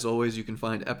show. As always, you can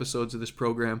find episodes of this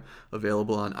program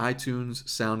available on iTunes,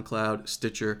 SoundCloud,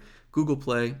 Stitcher, Google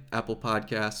Play, Apple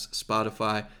Podcasts,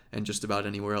 Spotify, and just about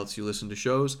anywhere else you listen to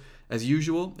shows. As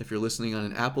usual, if you're listening on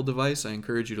an Apple device, I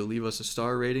encourage you to leave us a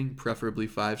star rating, preferably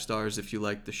 5 stars if you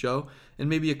like the show, and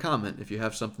maybe a comment if you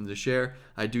have something to share.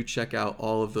 I do check out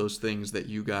all of those things that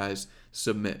you guys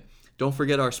submit. Don't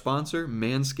forget our sponsor,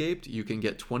 Manscaped. You can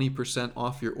get 20%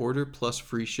 off your order plus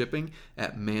free shipping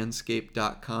at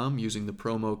manscaped.com using the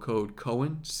promo code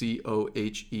Cohen,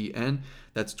 Cohen.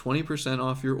 That's 20%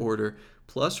 off your order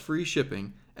plus free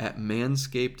shipping at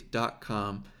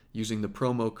manscaped.com using the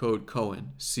promo code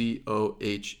Cohen,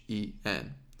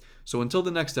 Cohen. So until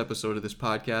the next episode of this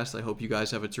podcast, I hope you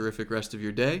guys have a terrific rest of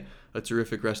your day, a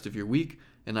terrific rest of your week,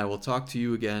 and I will talk to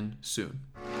you again soon.